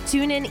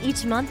 Tune in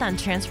each month on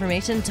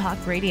Transformation Talk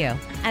Radio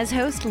as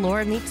host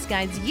Laura Meeks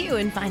guides you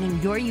in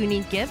finding your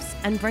unique gifts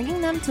and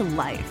bringing them to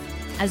life.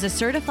 As a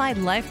certified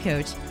life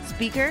coach,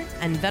 speaker,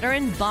 and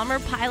veteran bomber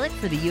pilot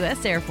for the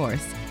U.S. Air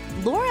Force,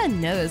 Laura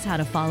knows how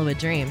to follow a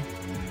dream.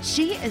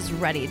 She is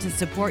ready to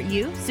support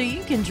you so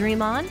you can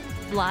dream on,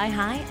 fly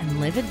high, and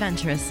live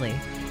adventurously.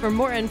 For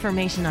more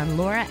information on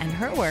Laura and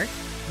her work,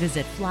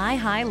 visit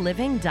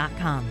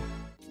flyhighliving.com.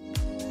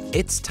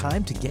 It's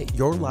time to get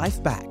your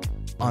life back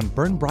on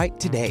Burn Bright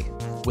Today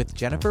with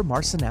Jennifer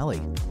Marcinelli.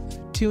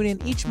 Tune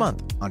in each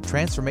month on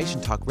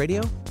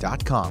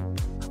TransformationTalkRadio.com.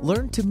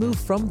 Learn to move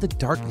from the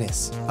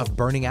darkness of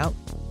burning out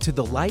to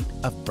the light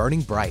of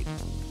burning bright.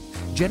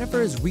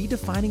 Jennifer is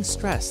redefining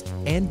stress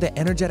and the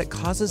energetic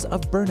causes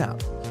of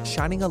burnout,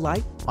 shining a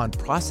light on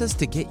process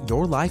to get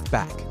your life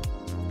back.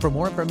 For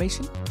more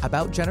information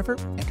about Jennifer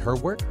and her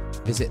work,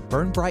 visit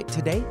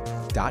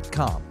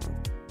burnbrighttoday.com.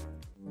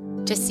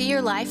 To see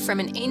your life from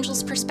an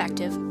angel's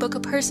perspective, book a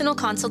personal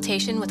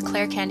consultation with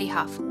Claire Candy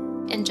Huff,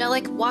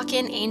 angelic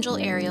walk-in angel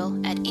Ariel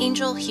at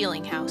Angel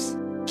Healing House.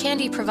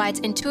 Candy provides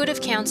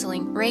intuitive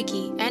counseling,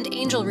 Reiki, and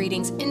angel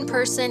readings in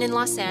person in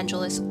Los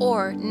Angeles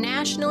or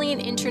nationally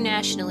and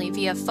internationally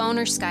via phone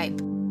or Skype.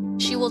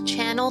 She will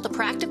channel the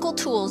practical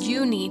tools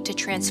you need to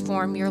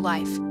transform your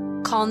life.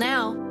 Call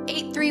now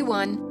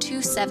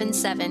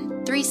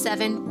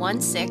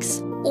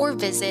 831-277-3716 or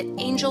visit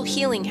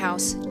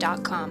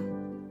angelhealinghouse.com.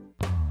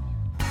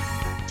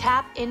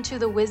 Tap into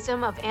the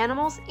wisdom of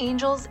animals,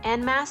 angels,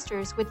 and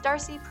masters with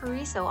Darcy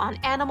Pariso on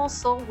Animal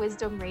Soul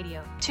Wisdom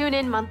Radio. Tune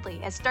in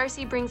monthly as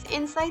Darcy brings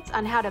insights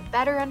on how to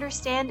better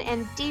understand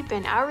and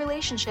deepen our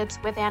relationships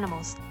with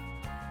animals.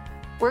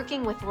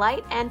 Working with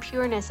light and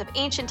pureness of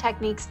ancient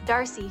techniques,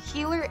 Darcy,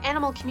 healer,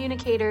 animal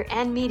communicator,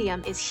 and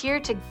medium, is here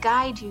to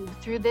guide you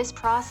through this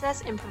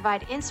process and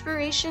provide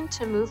inspiration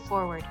to move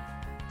forward.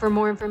 For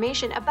more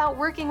information about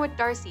working with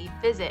Darcy,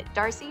 visit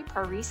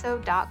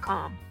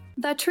darcypariso.com.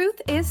 The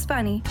Truth is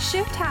Funny.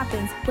 Shift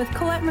Happens with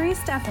Colette Marie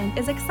Steffen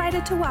is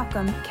excited to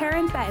welcome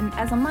Karen Benton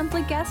as a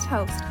monthly guest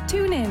host.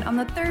 Tune in on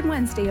the third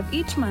Wednesday of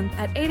each month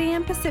at 8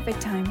 a.m. Pacific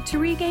Time to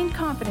regain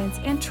confidence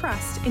and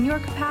trust in your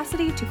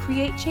capacity to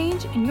create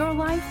change in your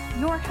life,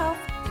 your health,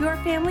 your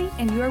family,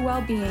 and your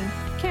well-being.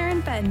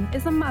 Karen Benton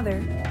is a mother,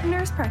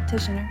 nurse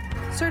practitioner,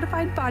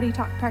 certified body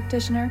talk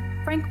practitioner,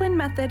 Franklin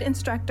Method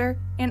instructor,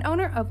 and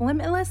owner of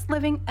Limitless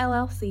Living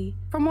LLC.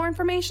 For more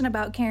information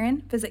about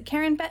Karen, visit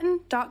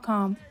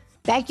KarenBenton.com.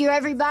 Thank you,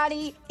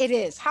 everybody. It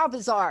is. How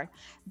bizarre.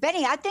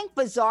 Benny, I think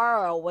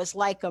Bizarro was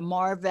like a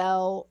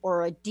Marvel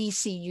or a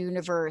DC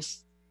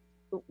Universe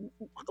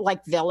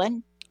like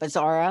villain.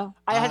 Bizarro.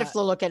 I had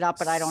to look it up,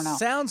 but I don't know.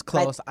 Sounds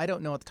close. But I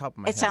don't know at the top of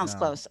my head. It sounds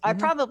close. I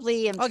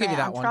probably am. I'll give you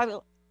that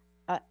one.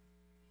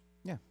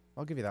 Yeah,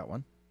 I'll give you that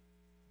one.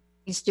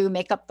 These do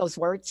make up those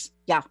words.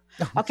 Yeah.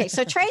 Okay.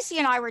 So Tracy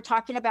and I were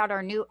talking about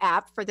our new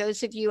app. For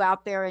those of you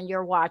out there and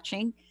you're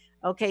watching,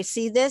 okay,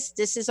 see this?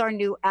 This is our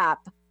new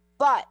app.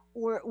 But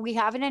we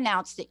haven't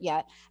announced it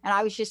yet. And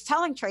I was just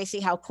telling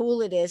Tracy how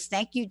cool it is.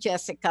 Thank you,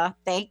 Jessica.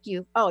 Thank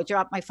you. Oh, I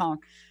dropped my phone.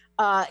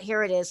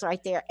 Here it is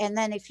right there. And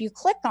then if you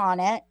click on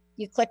it,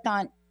 you click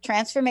on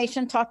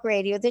Transformation Talk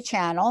Radio, the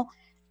channel.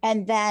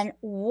 And then,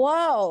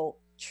 whoa,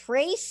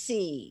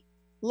 Tracy,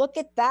 look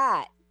at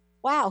that.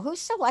 Wow, who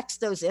selects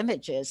those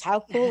images? How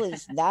cool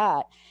is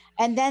that?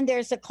 And then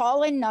there's a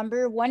call-in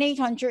number,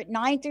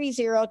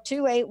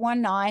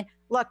 1-800-930-2819.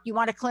 Look, you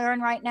want to clear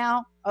in right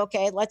now?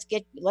 Okay, let's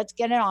get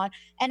it on.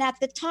 And at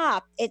the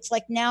top, it's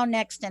like now,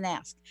 next, and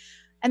ask.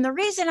 And the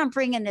reason I'm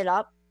bringing it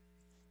up,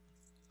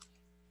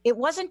 it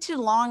wasn't too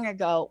long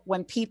ago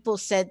when people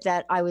said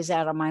that I was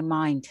out of my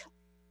mind.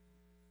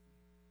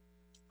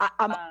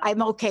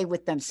 I'm okay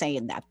with them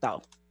saying that,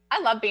 though. I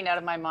love being out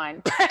of my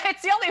mind.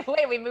 It's the only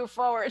way we move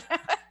forward.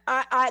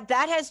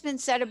 That has been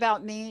said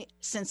about me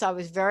since I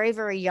was very,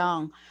 very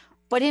young.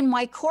 But in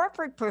my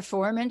corporate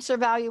performance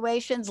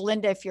evaluations,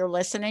 Linda, if you're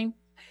listening,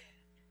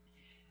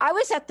 I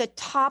was at the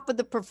top of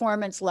the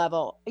performance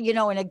level,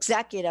 an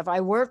executive.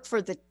 I worked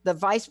for the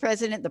vice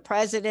president, the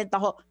president, the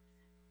whole.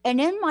 And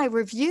in my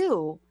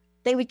review,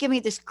 they would give me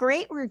this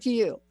great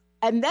review.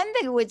 And then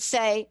they would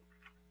say,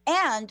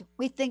 and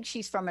we think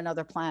she's from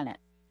another planet.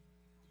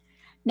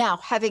 Now,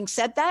 having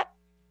said that,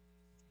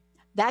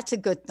 that's a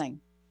good thing.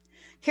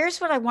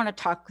 Here's what I want to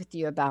talk with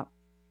you about.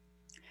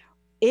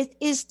 It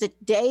is the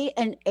day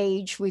and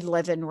age we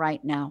live in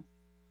right now.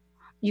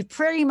 You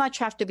pretty much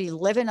have to be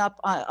living up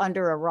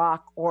under a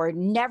rock or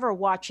never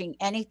watching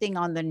anything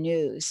on the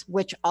news,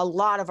 which a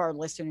lot of our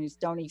listeners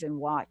don't even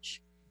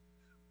watch.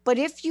 But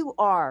if you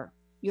are,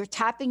 you're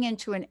tapping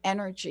into an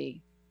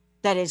energy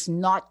that is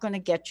not going to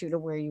get you to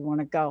where you want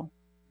to go.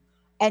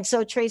 And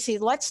so, Tracy,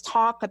 let's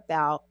talk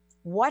about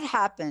what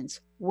happens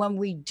when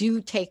we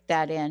do take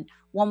that in,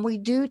 when we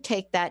do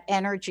take that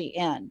energy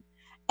in,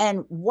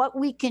 and what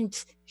we can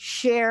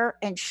share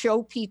and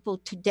show people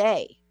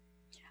today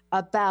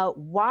about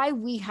why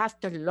we have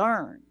to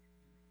learn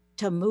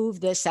to move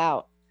this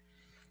out.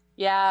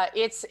 Yeah,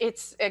 it's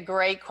a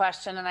great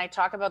question. And I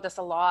talk about this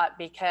a lot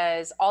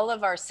because all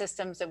of our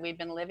systems that we've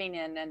been living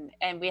in,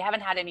 and we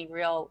haven't had any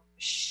real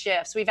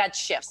shifts. We've had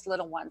shifts,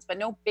 little ones, but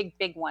no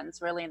big ones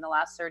really in the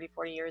last 30,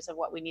 40 years of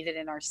what we needed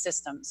in our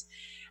systems.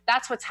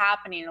 That's what's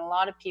happening. And a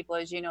lot of people,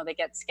 as you know, they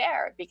get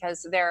scared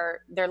because they're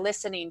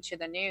listening to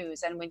the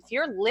news. And if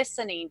you're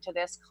listening to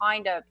this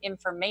kind of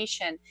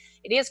information,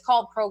 it is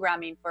called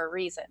programming for a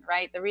reason,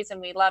 right? The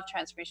reason we love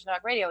Transformation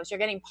Talk Radio is you're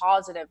getting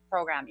positive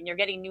programming. You're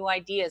getting new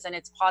ideas and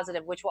it's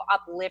positive, which will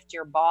uplift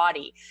your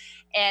body.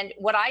 And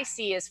what I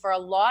see is for a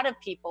lot of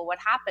people, what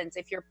happens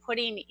if you're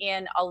putting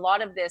in a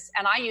lot of this,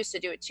 and I used to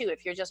do it too,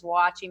 if you're just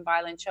watching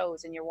violent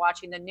shows and you're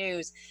watching the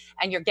news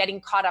and you're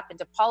getting caught up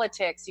into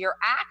politics, you're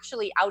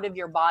actually out of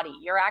your body.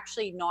 You're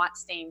actually not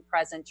staying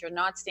present. You're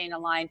not staying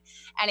aligned.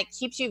 And it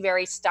keeps you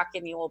very stuck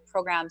in the old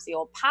programs, the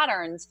old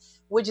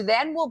patterns, which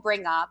then will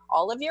bring up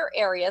all of your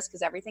areas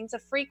because everything's a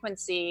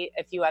frequency.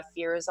 If you have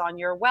fears on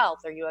your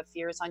wealth or you have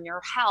fears on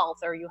your health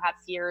or you have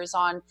fears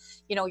on,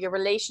 your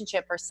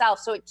relationship or self.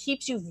 So it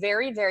keeps you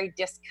very, very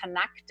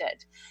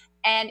disconnected.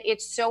 And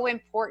it's so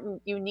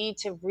important. You need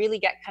to really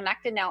get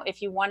connected now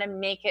if you want to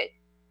make it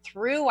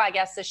through, I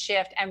guess, the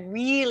shift and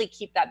really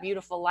keep that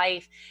beautiful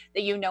life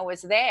that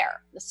is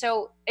there.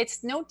 So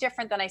it's no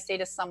different than I say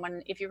to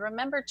someone, if you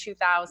remember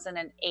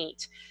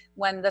 2008,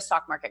 when the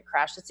stock market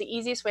crashed, it's the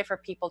easiest way for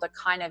people to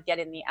kind of get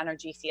in the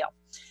energy field.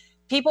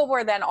 People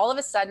were then all of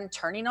a sudden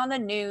turning on the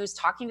news,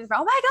 talking to them,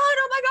 oh my God,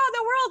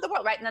 the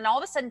world, right? And then all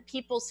of a sudden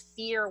people's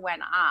fear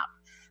went up.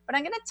 But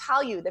I'm going to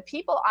tell you, the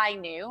people I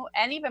knew,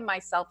 and even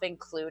myself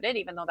included,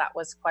 even though that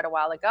was quite a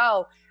while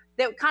ago,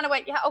 they kind of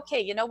went, yeah,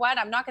 okay, you know what?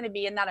 I'm not going to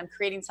be in that. I'm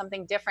creating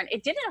something different.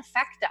 It didn't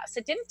affect us.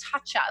 It didn't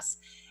touch us.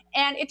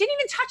 And it didn't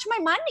even touch my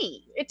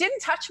money. It didn't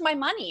touch my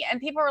money.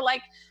 And people were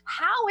like,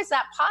 how is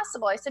that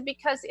possible? I said,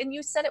 because, and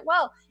you said it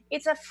well,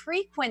 it's a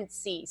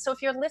frequency. So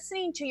if you're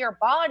listening to your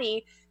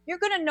body, you're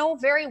going to know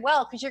very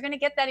well because you're going to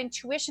get that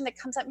intuition that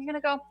comes up. And you're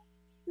going to go,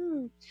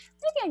 maybe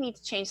I need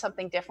to change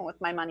something different with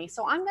my money.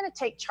 So I'm going to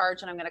take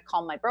charge and I'm going to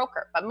call my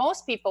broker. But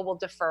most people will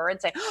defer and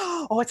say,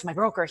 oh, it's my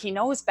broker. He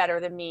knows better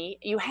than me.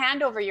 You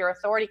hand over your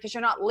authority because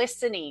you're not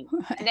listening.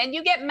 And then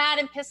you get mad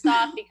and pissed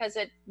off because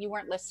you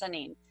weren't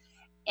listening.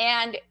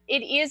 And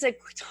it is a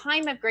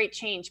time of great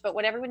change. But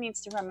what everyone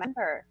needs to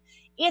remember,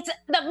 it's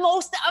the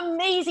most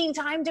amazing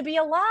time to be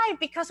alive,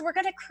 because we're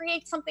going to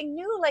create something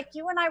new. Like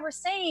you and I were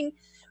saying,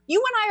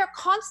 you and I are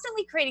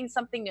constantly creating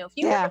something new. If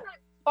you look at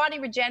Body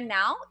Regen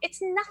now, it's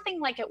nothing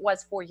like it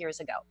was 4 years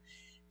ago.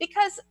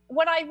 Because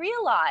what I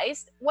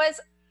realized was,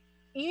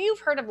 you've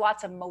heard of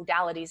lots of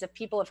modalities. If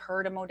people have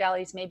heard of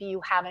modalities, maybe you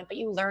haven't, but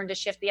you learn to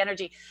shift the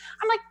energy.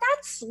 I'm like,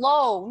 that's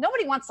slow.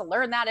 Nobody wants to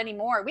learn that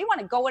anymore. We want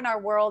to go in our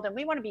world and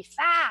we want to be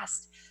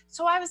fast.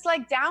 So I was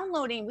like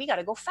downloading, we got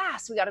to go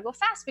fast. We got to go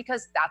fast,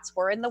 because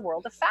we're in the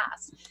world of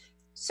fast.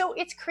 So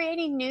it's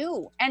creating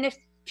new. And if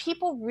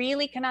people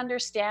really can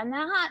understand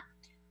that,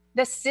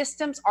 the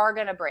systems are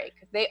going to break.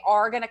 They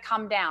are going to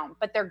come down,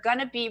 but they're going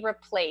to be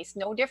replaced.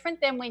 No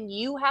different than when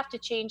you have to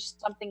change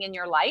something in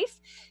your life.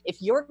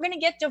 If you're going to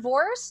get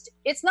divorced,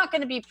 it's not going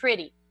to be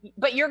pretty,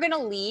 but you're going to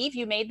leave.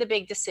 You made the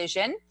big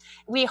decision.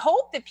 We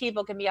hope that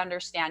people can be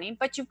understanding,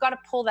 but you've got to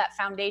pull that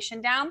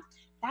foundation down.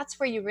 That's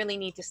where you really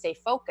need to stay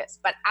focused.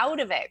 But out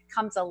of it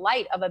comes a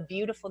light of a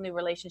beautiful new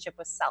relationship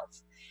with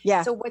self.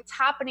 Yeah. So what's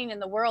happening in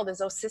the world is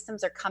those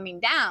systems are coming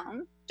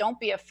down. Don't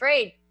be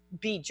afraid.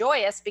 Be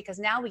joyous, because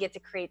now we get to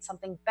create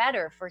something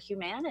better for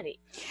humanity.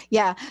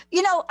 Yeah.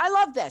 I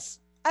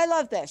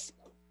love this.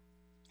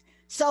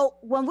 So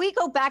when we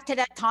go back to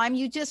that time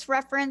you just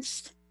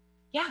referenced,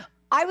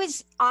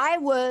 I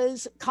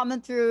was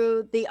coming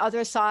through the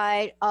other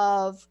side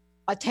of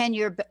a 10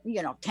 year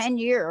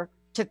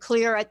to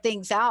clear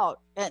things out.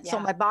 And so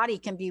my body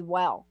can be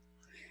well.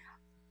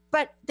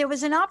 But there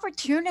was an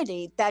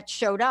opportunity that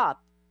showed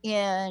up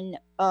in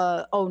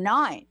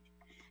 2009.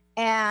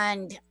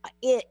 And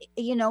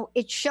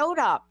it showed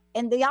up,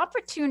 and the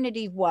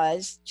opportunity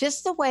was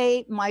just the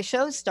way my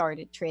show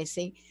started,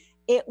 Tracy.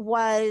 It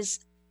was,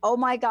 oh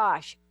my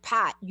gosh,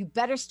 Pat, you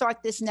better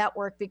start this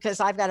network because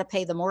I've got to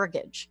pay the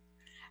mortgage.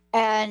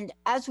 And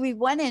as we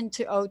went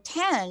into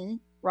 2010,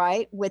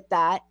 right, with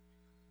that,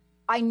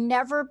 I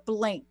never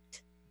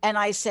blinked. And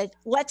I said,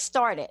 let's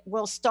start it.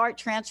 We'll start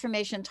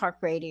Transformation Talk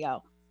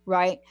Radio,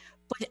 right?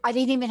 But I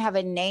didn't even have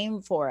a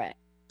name for it.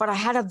 But I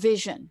had a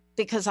vision,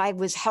 because I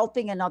was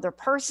helping another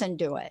person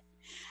do it.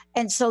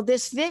 And so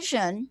this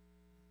vision,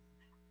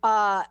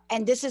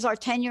 and this is our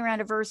 10-year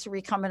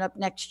anniversary coming up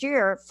next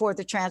year for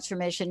the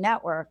Transformation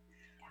Network.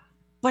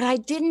 But I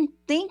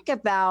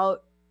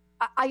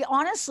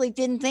honestly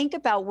didn't think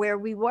about where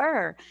we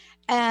were.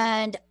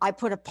 And I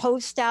put a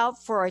post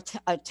out for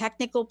a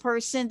technical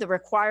person. The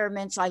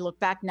requirements, I look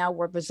back now,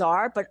 were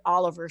bizarre, but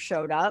Oliver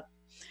showed up.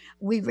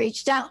 We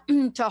reached out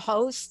to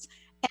hosts.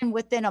 And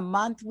within a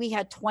month, we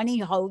had 20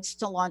 hosts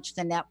to launch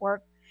the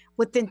network.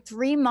 Within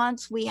 3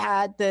 months, we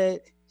had the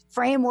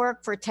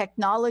framework for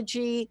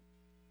technology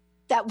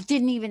that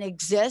didn't even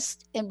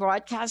exist in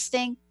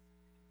broadcasting.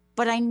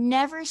 But I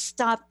never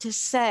stopped to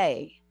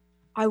say,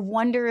 I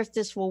wonder if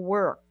this will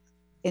work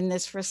in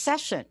this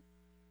recession.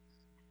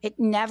 It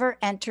never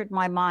entered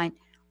my mind.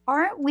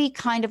 Aren't we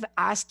kind of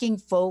asking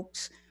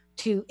folks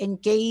to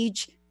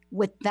engage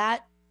with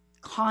that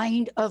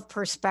kind of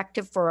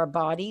perspective for our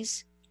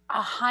bodies?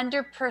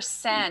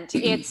 100%.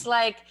 It's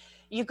like,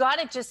 you got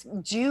to just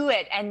do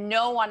it and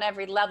know on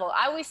every level.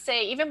 I always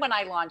say, even when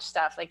I launch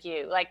stuff like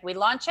we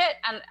launch it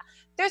and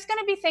there's going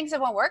to be things that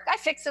won't work. I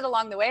fix it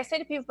along the way. I say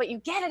to people, but you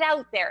get it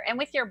out there. And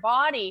with your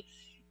body,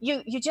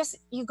 you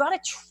got to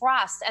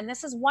trust. And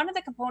this is one of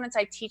the components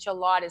I teach a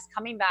lot, is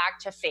coming back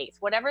to faith,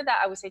 whatever that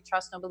I would say,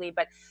 trust, no believe,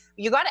 but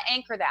you got to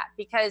anchor that,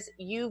 because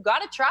you got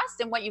to trust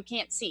in what you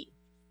can't see.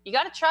 You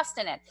got to trust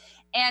in it.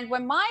 And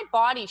when my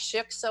body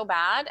shook so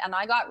bad, and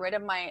I got rid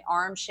of my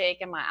arm shake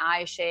and my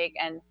eye shake,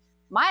 and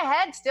my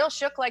head still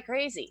shook like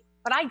crazy,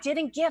 but I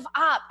didn't give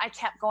up. I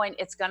kept going,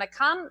 it's going to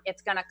come,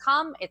 it's going to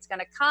come, it's going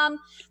to come.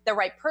 The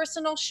right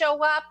person will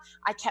show up.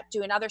 I kept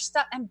doing other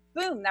stuff, and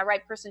boom, that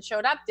right person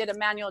showed up, did a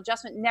manual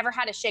adjustment, never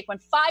had a shake. When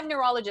 5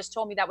 neurologists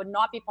told me that would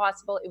not be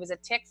possible, it was a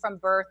tic from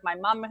birth, my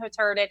mom had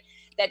heard it,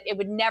 that it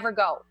would never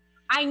go.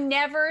 I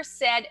never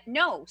said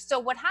no. So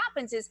what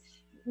happens is,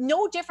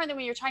 no different than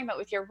what you're talking about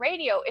with your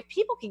radio. If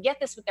people can get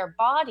this with their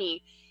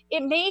body,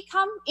 it may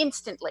come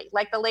instantly,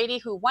 like the lady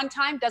who one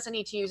time doesn't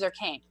need to use her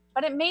cane,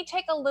 but it may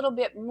take a little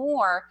bit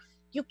more.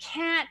 You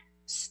can't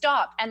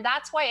stop. And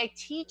that's why I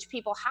teach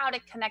people how to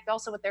connect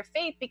also with their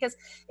faith, because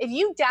if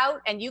you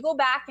doubt and you go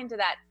back into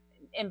that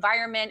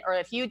environment, or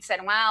if you'd said,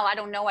 well, I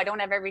don't know, I don't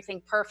have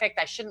everything perfect,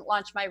 I shouldn't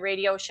launch my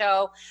radio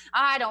show,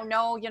 I don't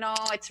know,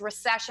 it's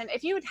recession.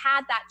 If you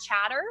had that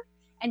chatter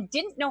and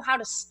didn't know how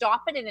to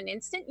stop it in an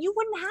instant, you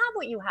wouldn't have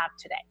what you have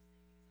today.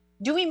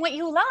 Doing what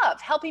you love,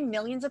 helping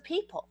millions of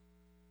people.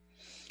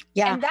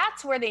 Yeah. And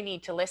that's where they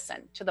need to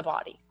listen to the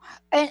body.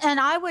 And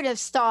I would have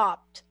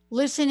stopped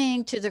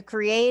listening to the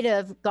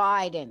creative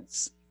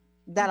guidance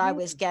that I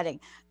was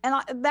getting.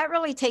 And that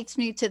really takes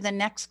me to the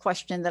next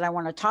question that I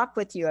want to talk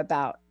with you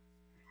about.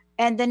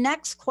 And the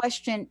next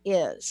question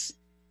is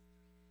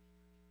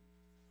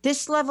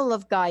this level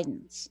of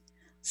guidance.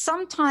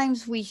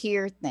 Sometimes we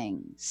hear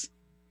things,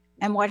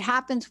 and what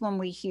happens when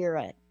we hear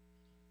it,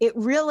 it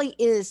really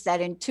is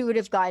that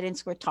intuitive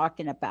guidance we're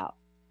talking about.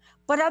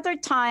 But other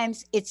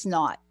times it's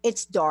not.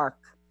 It's dark.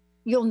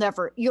 You'll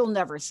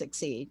never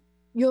succeed.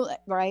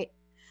 Right?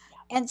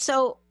 And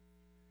so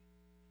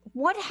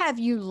what have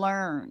you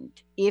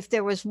learned? If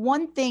there was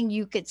one thing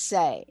you could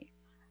say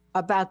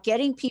about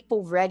getting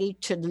people ready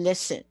to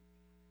listen,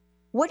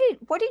 what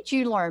did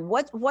you learn?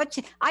 What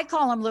I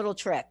call them little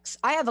tricks.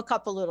 I have a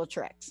couple little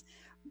tricks.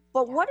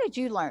 But what did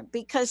you learn?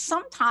 Because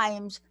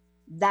sometimes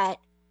that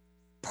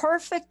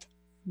perfect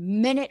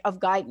minute of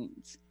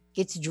guidance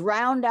gets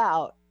drowned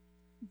out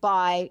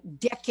by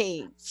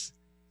decades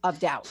of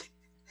doubt.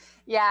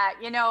 Yeah,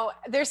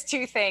 there's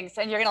two things,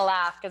 and you're going to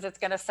laugh because it's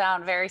going to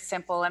sound very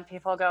simple, and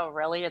people go,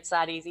 really? It's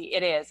that easy?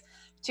 It is.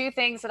 Two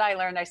things that I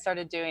learned I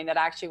started doing that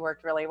actually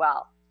worked really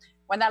well.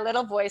 When that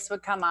little voice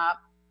would come up,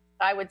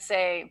 I would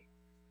say,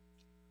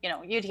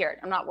 you'd hear it.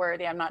 I'm not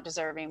worthy. I'm not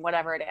deserving,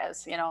 whatever it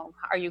is.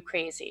 Are you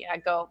crazy? I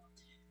go,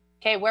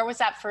 okay, where was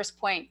that first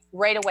point?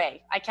 Right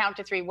away. I count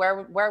to 3.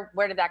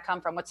 Where did that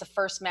come from? What's the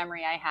first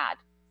memory I had?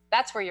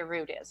 That's where your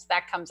root is.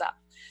 That comes up.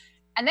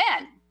 And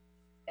then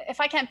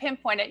if I can't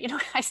pinpoint it,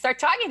 I start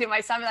talking to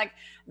myself. I'm like,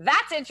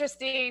 that's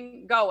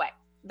interesting. Go away.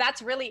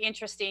 That's really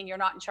interesting. You're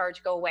not in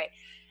charge. Go away.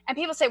 And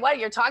people say, what,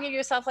 you're talking to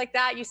yourself like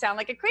that? You sound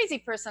like a crazy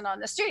person on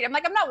the street. I'm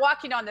like, I'm not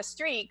walking on the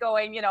street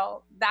going,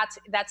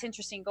 that's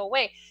interesting. Go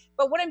away.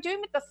 But what I'm doing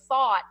with the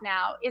thought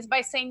now is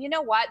by saying, you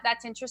know what,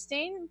 that's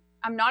interesting.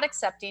 I'm not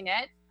accepting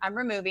it. I'm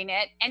removing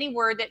it. Any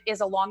word that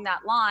is along that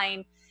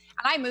line.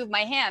 And I move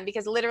my hand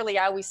because literally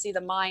I always see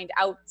the mind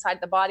outside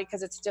the body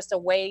because it's just a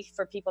way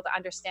for people to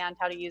understand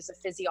how to use the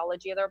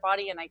physiology of their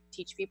body. And I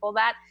teach people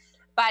that.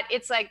 But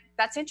it's like,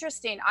 that's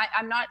interesting.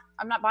 I'm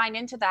not buying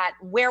into that.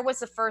 Where was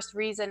the first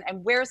reason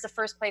and where's the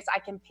first place I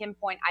can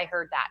pinpoint I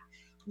heard that?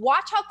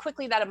 Watch how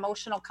quickly that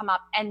emotion will come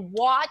up and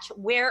watch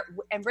where,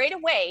 and right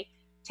away,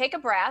 take a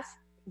breath.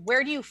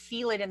 Where do you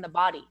feel it in the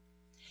body?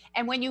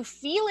 And when you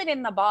feel it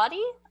in the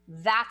body,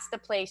 that's the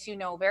place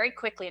very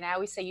quickly. And I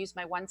always say, use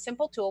my one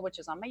simple tool, which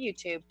is on my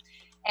YouTube.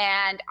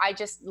 And I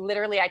just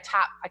literally, I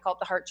tap, I call it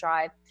the heart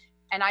drive.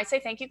 And I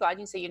say, thank you, God.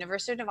 You say,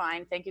 universe or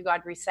divine, thank you,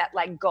 God, reset,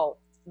 let go.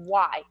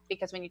 Why?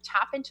 Because when you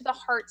tap into the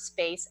heart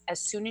space, as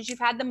soon as you've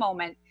had the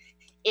moment,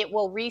 it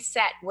will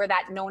reset where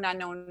that known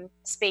unknown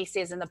space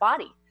is in the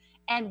body.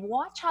 And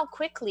watch how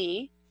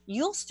quickly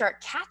you'll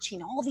start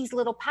catching all these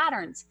little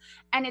patterns.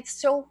 And it's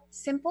so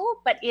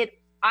simple, but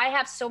I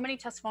have so many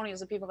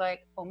testimonials of people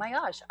like, oh my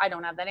gosh, I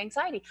don't have that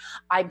anxiety.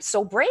 I'm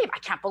so brave. I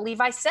can't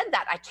believe I said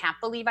that. I can't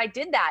believe I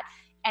did that.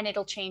 And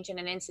it'll change in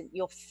an instant.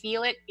 You'll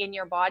feel it in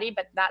your body,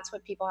 but that's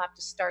what people have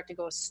to start to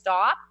go,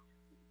 stop,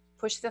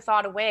 push the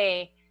thought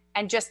away,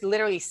 and just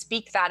literally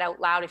speak that out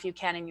loud if you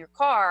can in your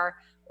car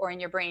or in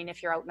your brain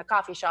if you're out in a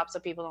coffee shop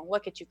so people don't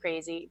look at you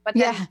crazy. But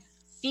then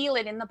feel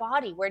it in the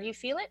body. Where do you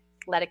feel it?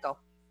 Let it go.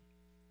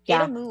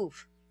 It'll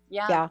move.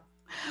 Yeah.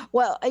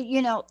 Well,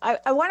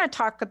 I want to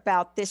talk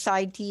about this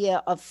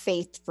idea of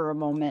faith for a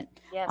moment.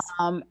 Yes.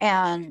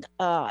 And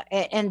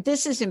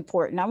this is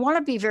important. I want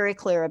to be very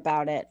clear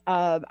about it.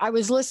 I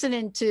was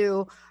listening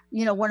to,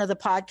 one of the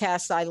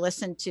podcasts I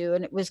listened to,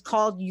 and it was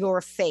called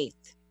Your Faith.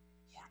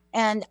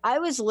 And I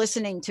was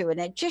listening to it,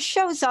 and it just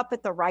shows up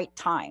at the right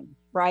time,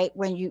 right?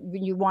 When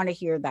you want to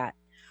hear that.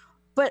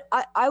 But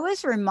I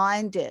was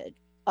reminded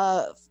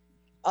of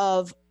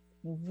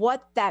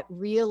what that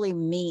really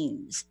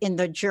means in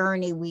the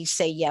journey we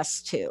say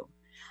yes to.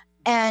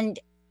 And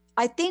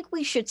I think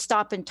we should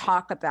stop and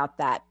talk about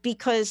that,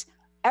 because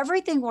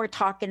everything we're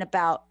talking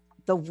about,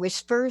 the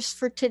whispers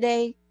for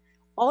today,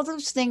 all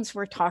those things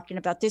we're talking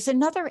about, there's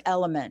another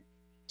element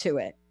to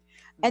it.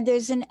 And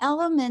there's an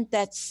element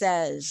that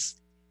says,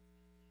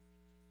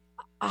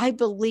 I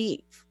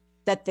believe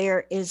that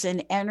there is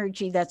an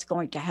energy that's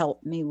going to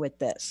help me with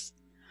this.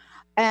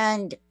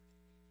 And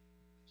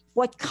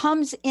what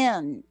comes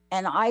in,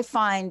 and I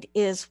find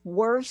is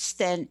worse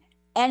than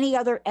any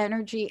other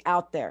energy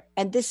out there,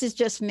 and this is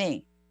just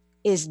me,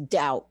 is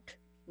doubt.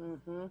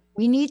 Mm-hmm.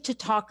 We need to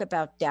talk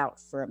about doubt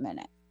for a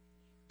minute,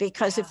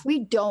 because if we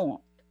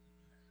don't,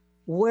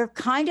 we're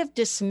kind of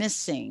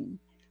dismissing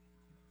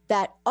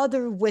that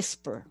other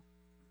whisper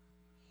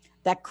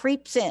that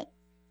creeps in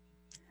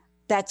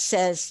that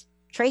says,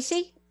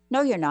 Tracy,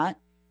 no, you're not.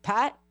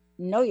 Pat,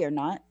 no, you're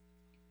not.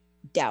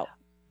 Doubt.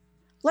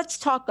 Let's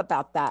talk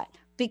about that,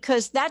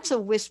 because that's a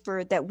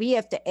whisper that we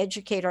have to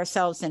educate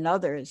ourselves and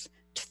others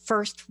to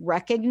first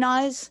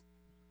recognize.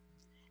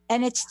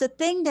 And it's the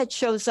thing that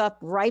shows up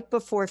right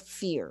before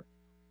fear.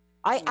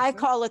 I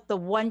call it the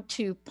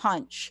 1-2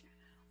 punch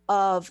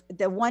of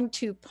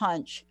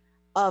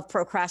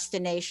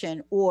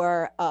procrastination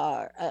or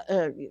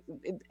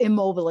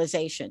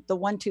immobilization, the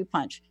 1-2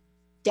 punch,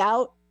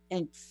 doubt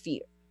and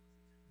fear.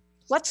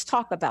 Let's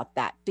talk about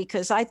that,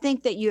 because I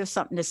think that you have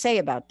something to say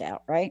about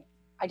doubt, right?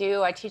 I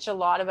do. I teach a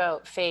lot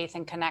about faith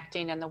and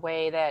connecting and the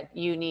way that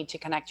you need to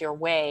connect your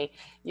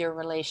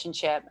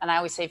relationship. And I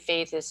always say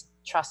faith is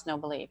trust, no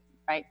belief.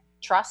 right?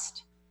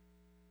 Trust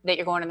that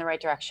you're going in the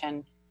right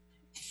direction.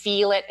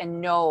 Feel it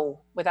and know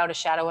without a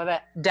shadow of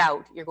a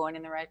doubt you're going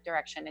in the right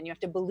direction. And you have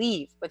to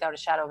believe without a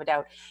shadow of a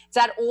doubt. It's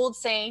that old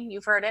saying,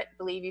 you've heard it,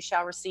 believe you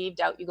shall receive,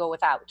 doubt you go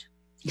without.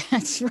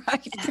 That's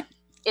right.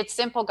 It's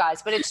simple,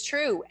 guys, but it's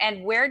true.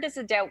 And where does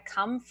the doubt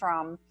come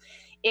from?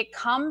 It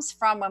comes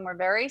from when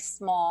we're very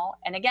small.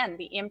 And again,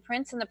 the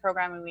imprints and the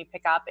programming we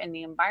pick up in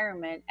the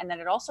environment. And then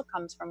it also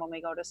comes from when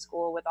we go to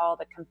school with all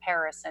the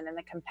comparison and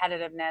the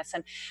competitiveness.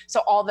 And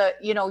so all the,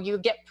 you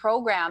get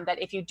programmed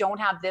that if you don't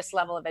have this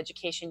level of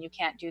education, you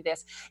can't do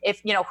this.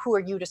 If, who are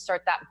you to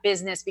start that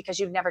business because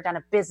you've never done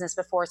a business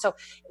before? So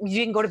you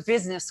didn't go to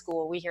business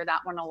school. We hear that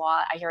one a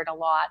lot. I hear it a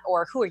lot.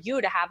 Or who are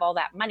you to have all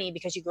that money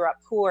because you grew up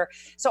poor?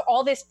 So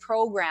all this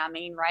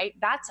programming, right?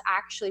 That's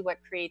actually what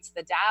creates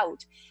the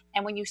doubt.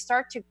 And when you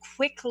start to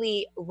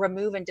quickly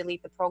remove and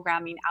delete the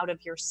programming out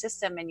of your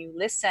system and you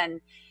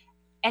listen,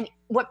 and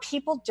what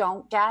people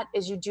don't get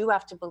is you do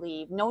have to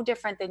believe, no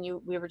different than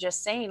we were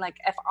just saying, like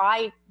if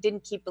I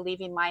didn't keep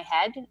believing my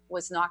head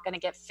was not going to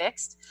get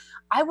fixed,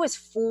 I was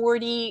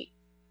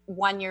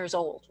 41 years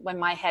old when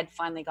my head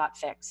finally got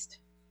fixed.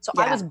 So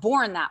I was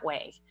born that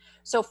way.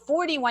 So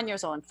 41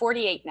 years old and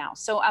 48 now.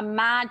 So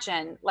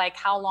imagine like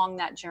how long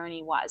that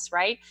journey was,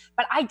 right?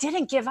 But I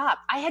didn't give up.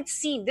 I had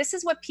seen, this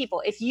is what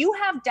people, if you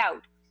have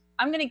doubt,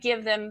 I'm going to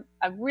give them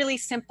a really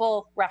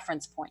simple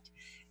reference point.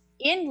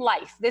 In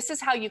life, this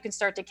is how you can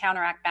start to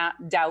counteract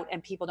doubt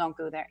and people don't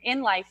go there.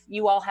 In life,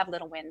 you all have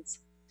little wins.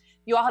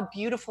 You all have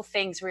beautiful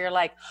things where you're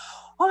like,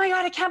 oh my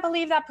God, I can't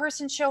believe that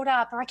person showed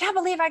up, or I can't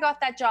believe I got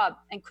that job.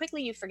 And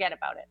quickly you forget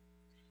about it.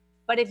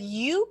 But if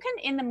you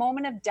can, in the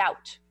moment of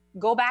doubt,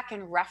 go back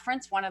and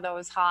reference one of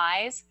those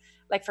highs.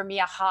 Like for me,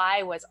 a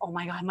high was, oh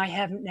my God, my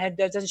head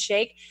doesn't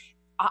shake.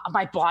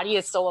 My body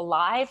is so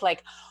alive.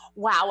 Like,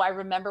 wow, I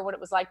remember what it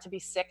was like to be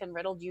sick and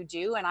riddled. You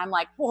do. And I'm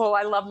like, whoa,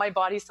 I love my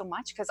body so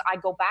much because I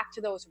go back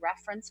to those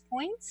reference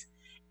points.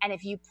 And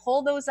if you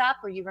pull those up,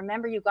 or you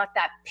remember you got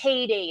that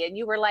payday and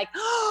you were like,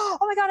 oh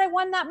my God, I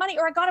won that money,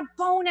 or I got a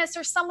bonus,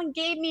 or someone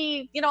gave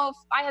me,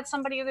 I had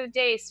somebody the other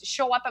day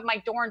show up at my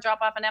door and drop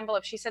off an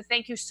envelope. She said,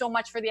 thank you so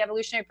much for the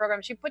evolutionary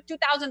program. She put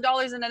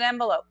 $2,000 in an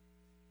envelope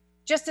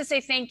just to say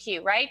thank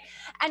you, right?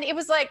 And it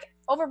was like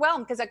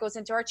overwhelmed because that goes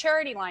into our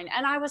charity line.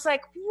 And I was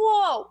like,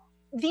 whoa,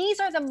 these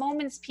are the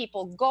moments,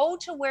 people. Go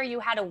to where you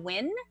had a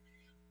win,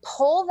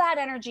 pull that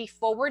energy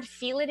forward,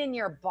 feel it in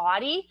your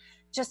body,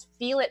 just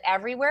feel it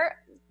everywhere.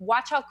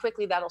 Watch how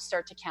quickly that'll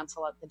start to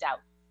cancel out the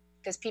doubt,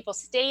 because people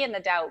stay in the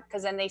doubt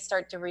because then they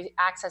start to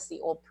access the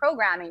old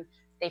programming.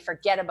 They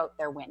forget about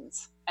their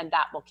wins, and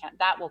that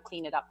will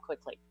clean it up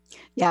quickly.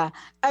 Yeah.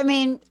 I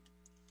mean,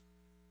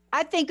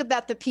 I think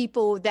about the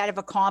people that have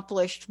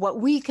accomplished what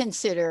we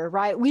consider,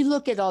 right? We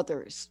look at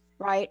others,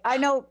 right? I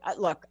know,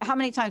 look, how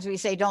many times we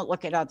say don't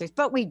look at others,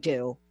 but we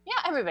do. Yeah,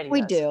 everybody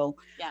we does. do.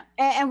 Yeah.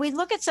 And we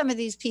look at some of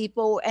these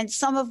people and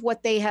some of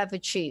what they have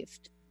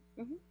achieved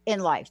in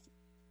life.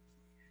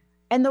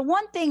 And the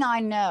one thing I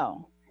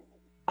know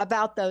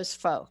about those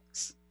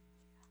folks,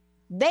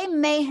 they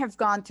may have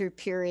gone through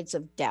periods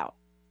of doubt,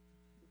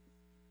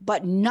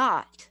 but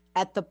not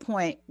at the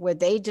point where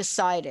they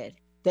decided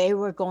they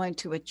were going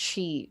to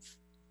achieve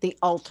the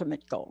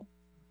ultimate goal.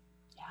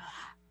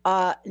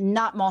 Yeah.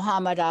 Not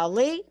Muhammad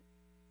Ali,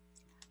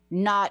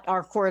 not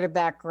our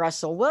quarterback,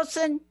 Russell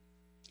Wilson,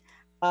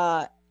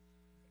 none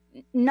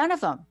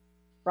of them,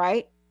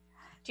 right?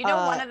 Do you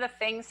know one of the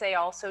things they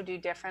also do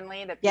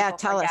differently that people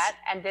forget? Us.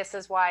 And this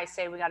is why I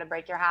say we got to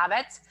break your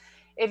habits.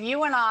 If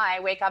you and I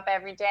wake up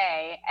every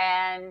day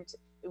and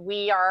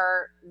we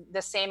are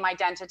the same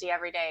identity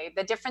every day,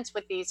 the difference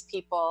with these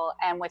people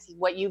and with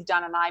what you've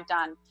done and I've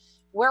done,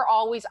 we're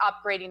always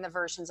upgrading the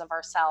versions of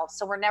ourselves.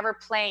 So we're never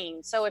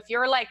playing. So if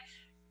you're like,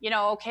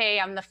 okay,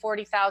 I'm the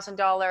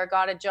 $40,000,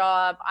 got a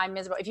job, I'm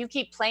miserable. If you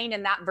keep playing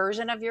in that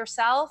version of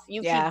yourself,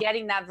 you keep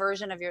getting that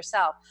version of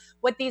yourself.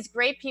 What these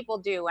great people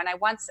do, and I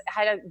once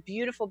had a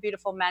beautiful,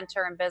 beautiful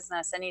mentor in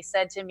business, and he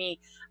said to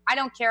me, I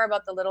don't care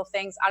about the little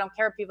things. I don't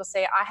care if people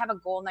say, I have a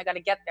goal and I got to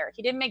get there.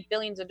 He didn't make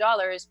billions of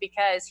dollars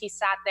because he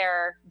sat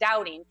there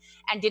doubting.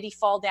 And did he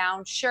fall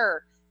down?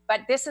 Sure.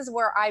 But this is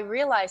where I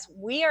realized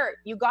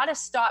you got to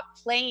stop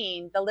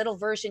playing the little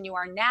version you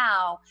are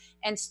now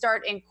and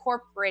start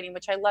incorporating,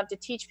 which I love to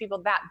teach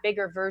people, that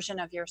bigger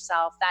version of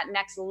yourself, that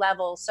next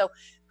level. So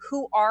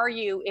who are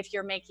you if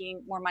you're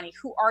making more money?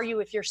 Who are you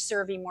if you're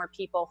serving more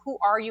people? Who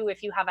are you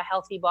if you have a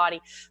healthy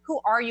body?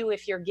 Who are you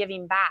if you're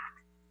giving back?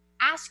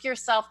 Ask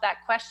yourself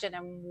that question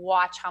and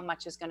watch how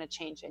much is going to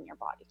change in your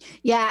body.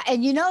 Yeah.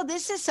 And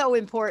this is so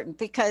important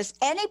because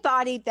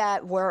anybody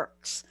that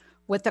works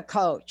with a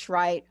coach,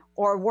 right,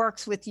 or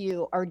works with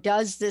you or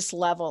does this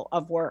level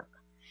of work,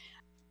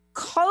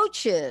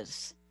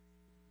 coaches,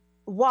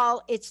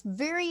 while it's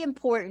very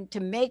important to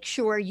make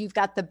sure you've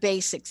got the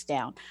basics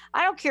down,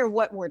 I don't care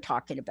what we're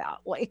talking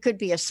about. Well, it could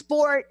be a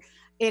sport,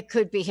 it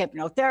could be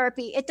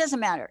hypnotherapy, it doesn't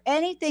matter.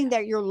 Anything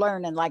that you're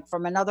learning, like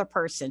from another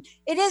person,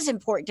 it is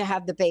important to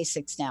have the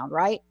basics down,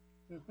 right?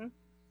 Mm-hmm.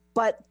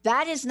 But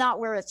that is not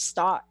where it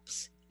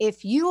stops.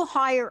 If you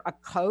hire a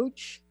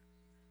coach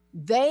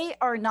They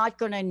are not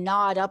going to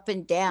nod up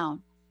and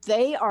down.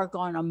 They are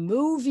going to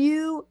move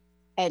you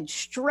and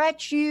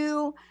stretch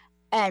you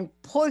and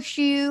push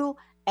you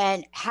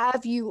and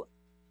have you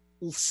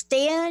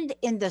stand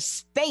in the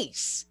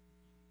space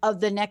of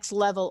the next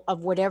level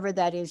of whatever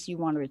that is you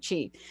want to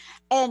achieve.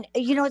 And,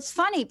 you know, it's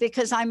funny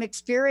because I'm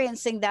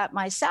experiencing that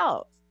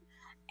myself.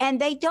 And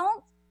they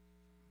don't,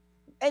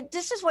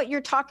 this is what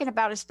you're talking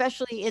about,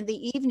 especially in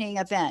the evening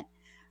event.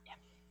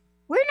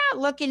 We're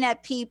not looking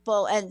at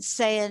people and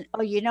saying,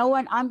 oh, you know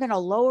what, I'm going to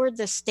lower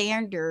the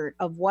standard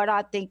of what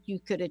I think you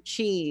could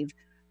achieve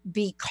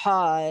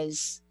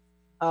because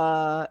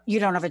you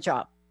don't have a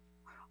job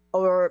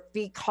or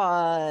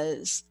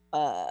because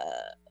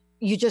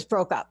you just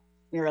broke up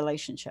your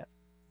relationship.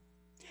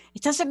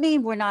 It doesn't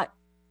mean we're not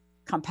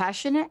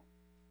compassionate,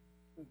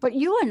 but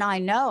you and I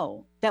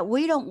know that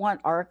we don't want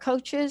our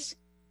coaches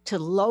to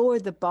lower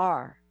the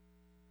bar,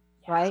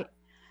 right?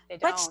 They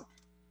don't.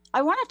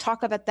 I want to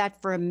talk about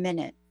that for a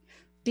minute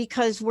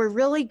because we're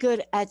really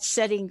good at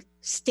setting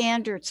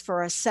standards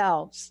for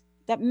ourselves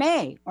that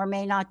may or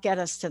may not get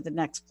us to the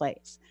next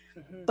place.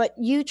 Mm-hmm. But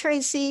you,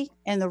 Tracy,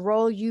 and the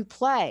role you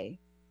play,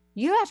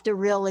 you have to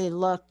really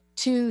look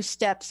 2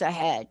 steps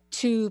ahead,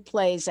 2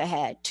 plays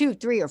ahead, 2,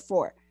 3, or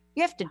 4.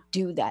 You have to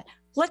do that.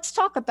 Let's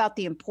talk about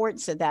the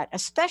importance of that,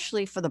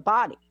 especially for the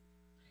body,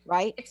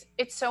 right?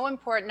 It's so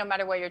important no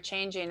matter what you're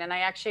changing. And I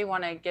actually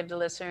want to give the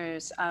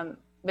listeners,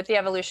 with the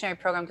evolutionary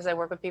program, because I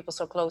work with people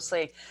so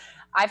closely,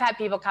 I've had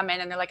people come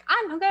in and they're like,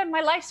 I'm good,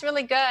 my life's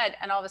really good.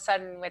 And all of a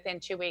sudden within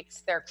 2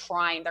 weeks, they're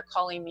crying, they're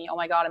calling me, oh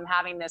my God, I'm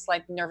having this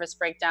like nervous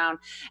breakdown.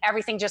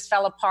 Everything just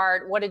fell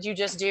apart. What did you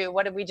just do?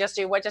 What did we just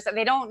do?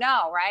 They don't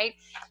know, right?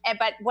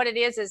 But what it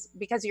is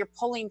because you're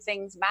pulling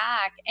things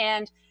back.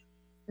 And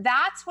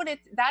that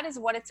is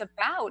what it's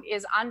about,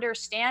 is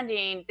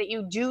understanding that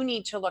you do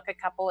need to look a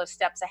couple of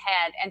steps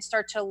ahead and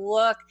start to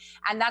look.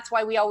 And that's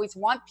why we always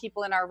want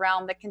people in our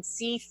realm that can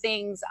see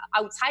things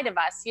outside of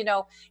us. You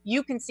know,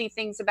 you can see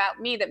things about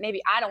me that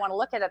maybe I don't want to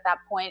look at that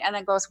point, and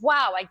then goes,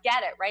 wow, I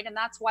get it, right? And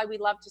that's why we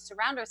love to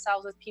surround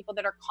ourselves with people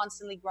that are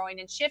constantly growing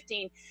and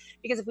shifting,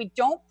 because if we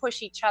don't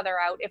push each other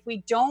out, if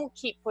we don't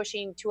keep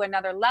pushing to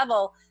another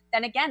level,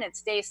 then again, it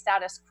stays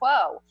status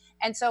quo.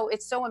 And so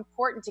it's so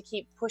important to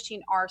keep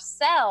pushing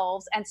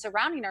ourselves and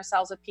surrounding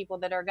ourselves with people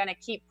that are going to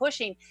keep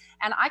pushing.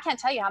 And I can't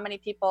tell you how many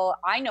people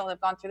I know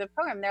have gone through the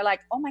program. They're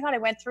like, oh my God, I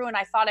went through and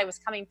I thought I was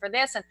coming for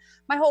this and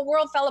my whole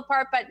world fell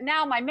apart, but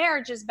now my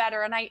marriage is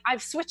better and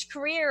I've switched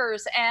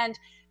careers. And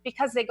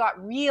because they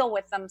got real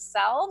with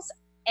themselves,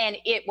 and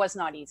it was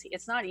not easy.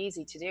 It's not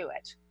easy to do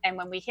it. And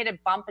when we hit a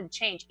bump and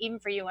change, even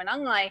for you and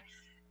I,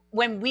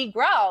 when we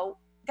grow,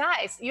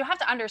 guys, you have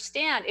to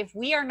understand, if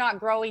we are not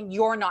growing,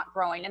 you're not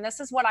growing. And this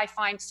is what I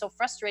find so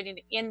frustrating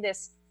in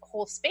this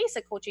whole space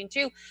of coaching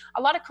too.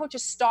 A lot of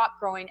coaches stop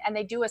growing and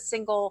they do a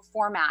single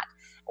format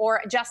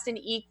or just an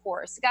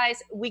e-course.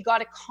 Guys, we got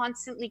to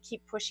constantly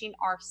keep pushing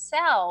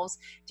ourselves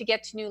to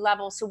get to new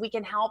levels so we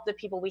can help the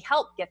people we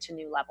help get to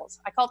new levels.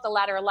 I call it the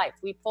ladder of life.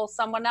 We pull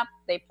someone up,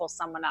 they pull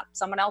someone up,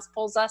 someone else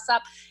pulls us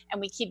up, and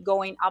we keep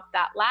going up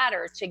that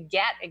ladder to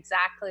get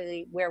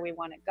exactly where we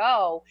want to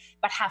go,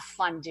 but have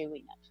fun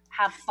doing it.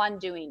 Have fun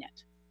doing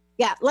it.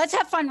 Yeah, let's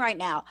have fun right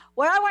now.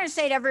 What I want to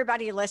say to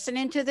everybody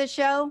listening to the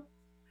show,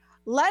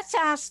 let's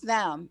ask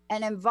them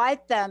and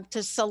invite them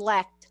to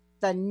select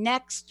the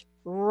next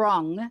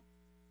rung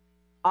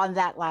on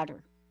that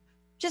ladder.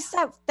 Just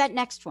that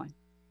next one.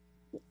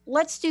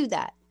 Let's do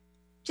that.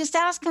 Just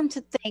ask them to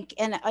think,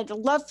 and I'd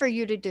love for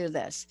you to do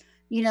this,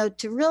 you know,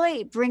 to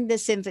really bring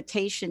this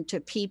invitation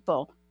to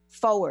people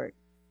forward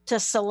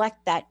to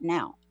select that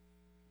now.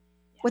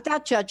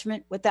 Without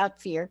judgment, without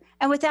fear,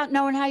 and without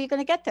knowing how you're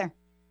going to get there.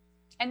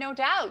 And no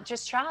doubt,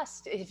 just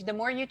trust. The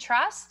more you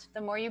trust,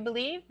 the more you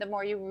believe, the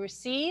more you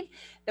receive,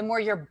 the more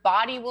your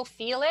body will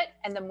feel it.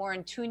 And the more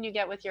in tune you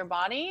get with your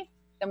body,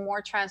 the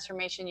more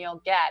transformation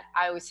you'll get.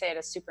 I always say at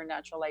a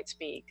supernatural light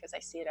speed because I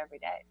see it every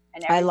day.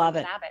 And I love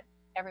it. Have it.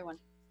 Everyone.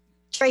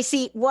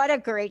 Tracy, what a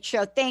great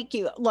show. Thank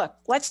you. Look,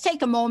 let's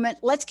take a moment.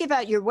 Let's give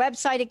out your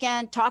website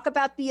again, talk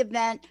about the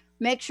event.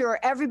 Make sure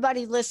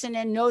everybody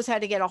listening knows how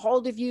to get a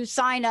hold of you,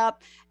 sign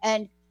up,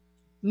 and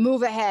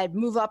move ahead,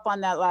 move up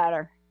on that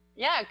ladder.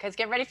 Yeah, because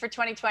get ready for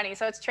 2020.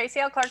 So it's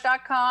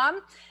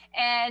tracyLclark.com.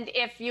 And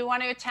if you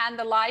want to attend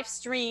the live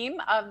stream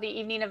of the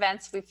evening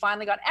events, we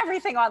finally got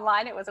everything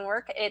online. It was a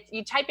work.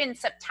 You type in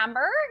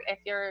September. If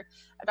you're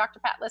a Dr.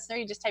 Pat listener,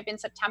 you just type in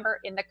September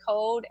in the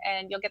code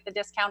and you'll get the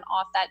discount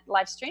off that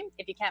live stream.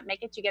 If you can't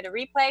make it, you get a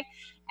replay.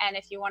 And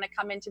if you want to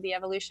come into the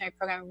evolutionary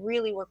program,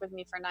 really work with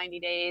me for 90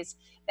 days,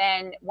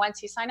 then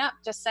once you sign up,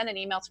 just send an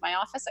email to my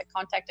office at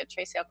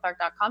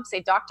contact@tracyLclark.com.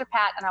 Say Dr.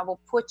 Pat, and I will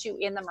put you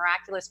in the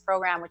miraculous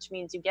program, which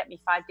means you get me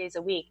 5 days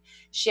a week,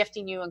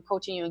 shifting you and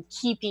coaching you and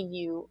keeping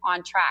you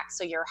on track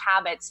so your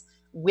habits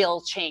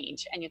will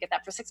change, and you get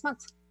that for 6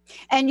 months.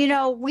 And you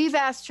know, we've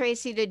asked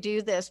Tracy to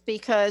do this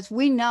because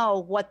we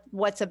know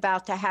what's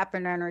about to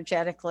happen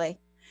energetically.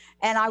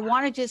 And I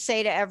want to just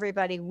say to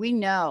everybody, we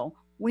know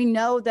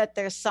that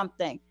there's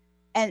something.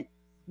 And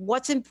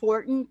what's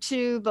important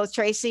to both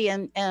Tracy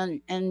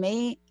and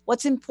me,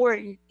 What's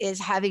important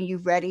is having you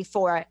ready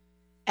for it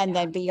and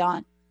then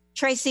beyond.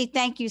 Tracy,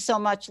 thank you so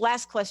much.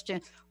 Last question.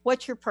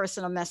 What's your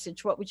personal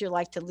message? What would you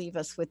like to leave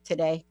us with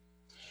today?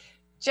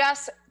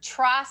 Just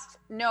trust,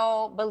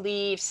 know,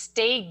 believe,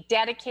 stay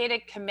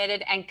dedicated,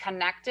 committed, and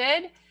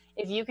connected.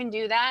 If you can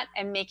do that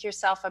and make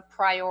yourself a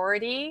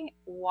priority,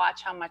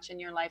 watch how much in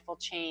your life will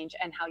change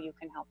and how you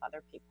can help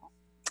other people.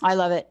 I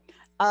love it.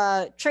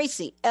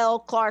 Tracy L.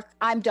 Clark,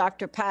 I'm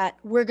Dr. Pat.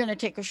 We're going to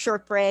take a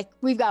short break.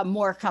 We've got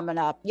more coming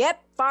up. Yep,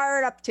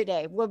 fired up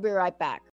today. We'll be right back.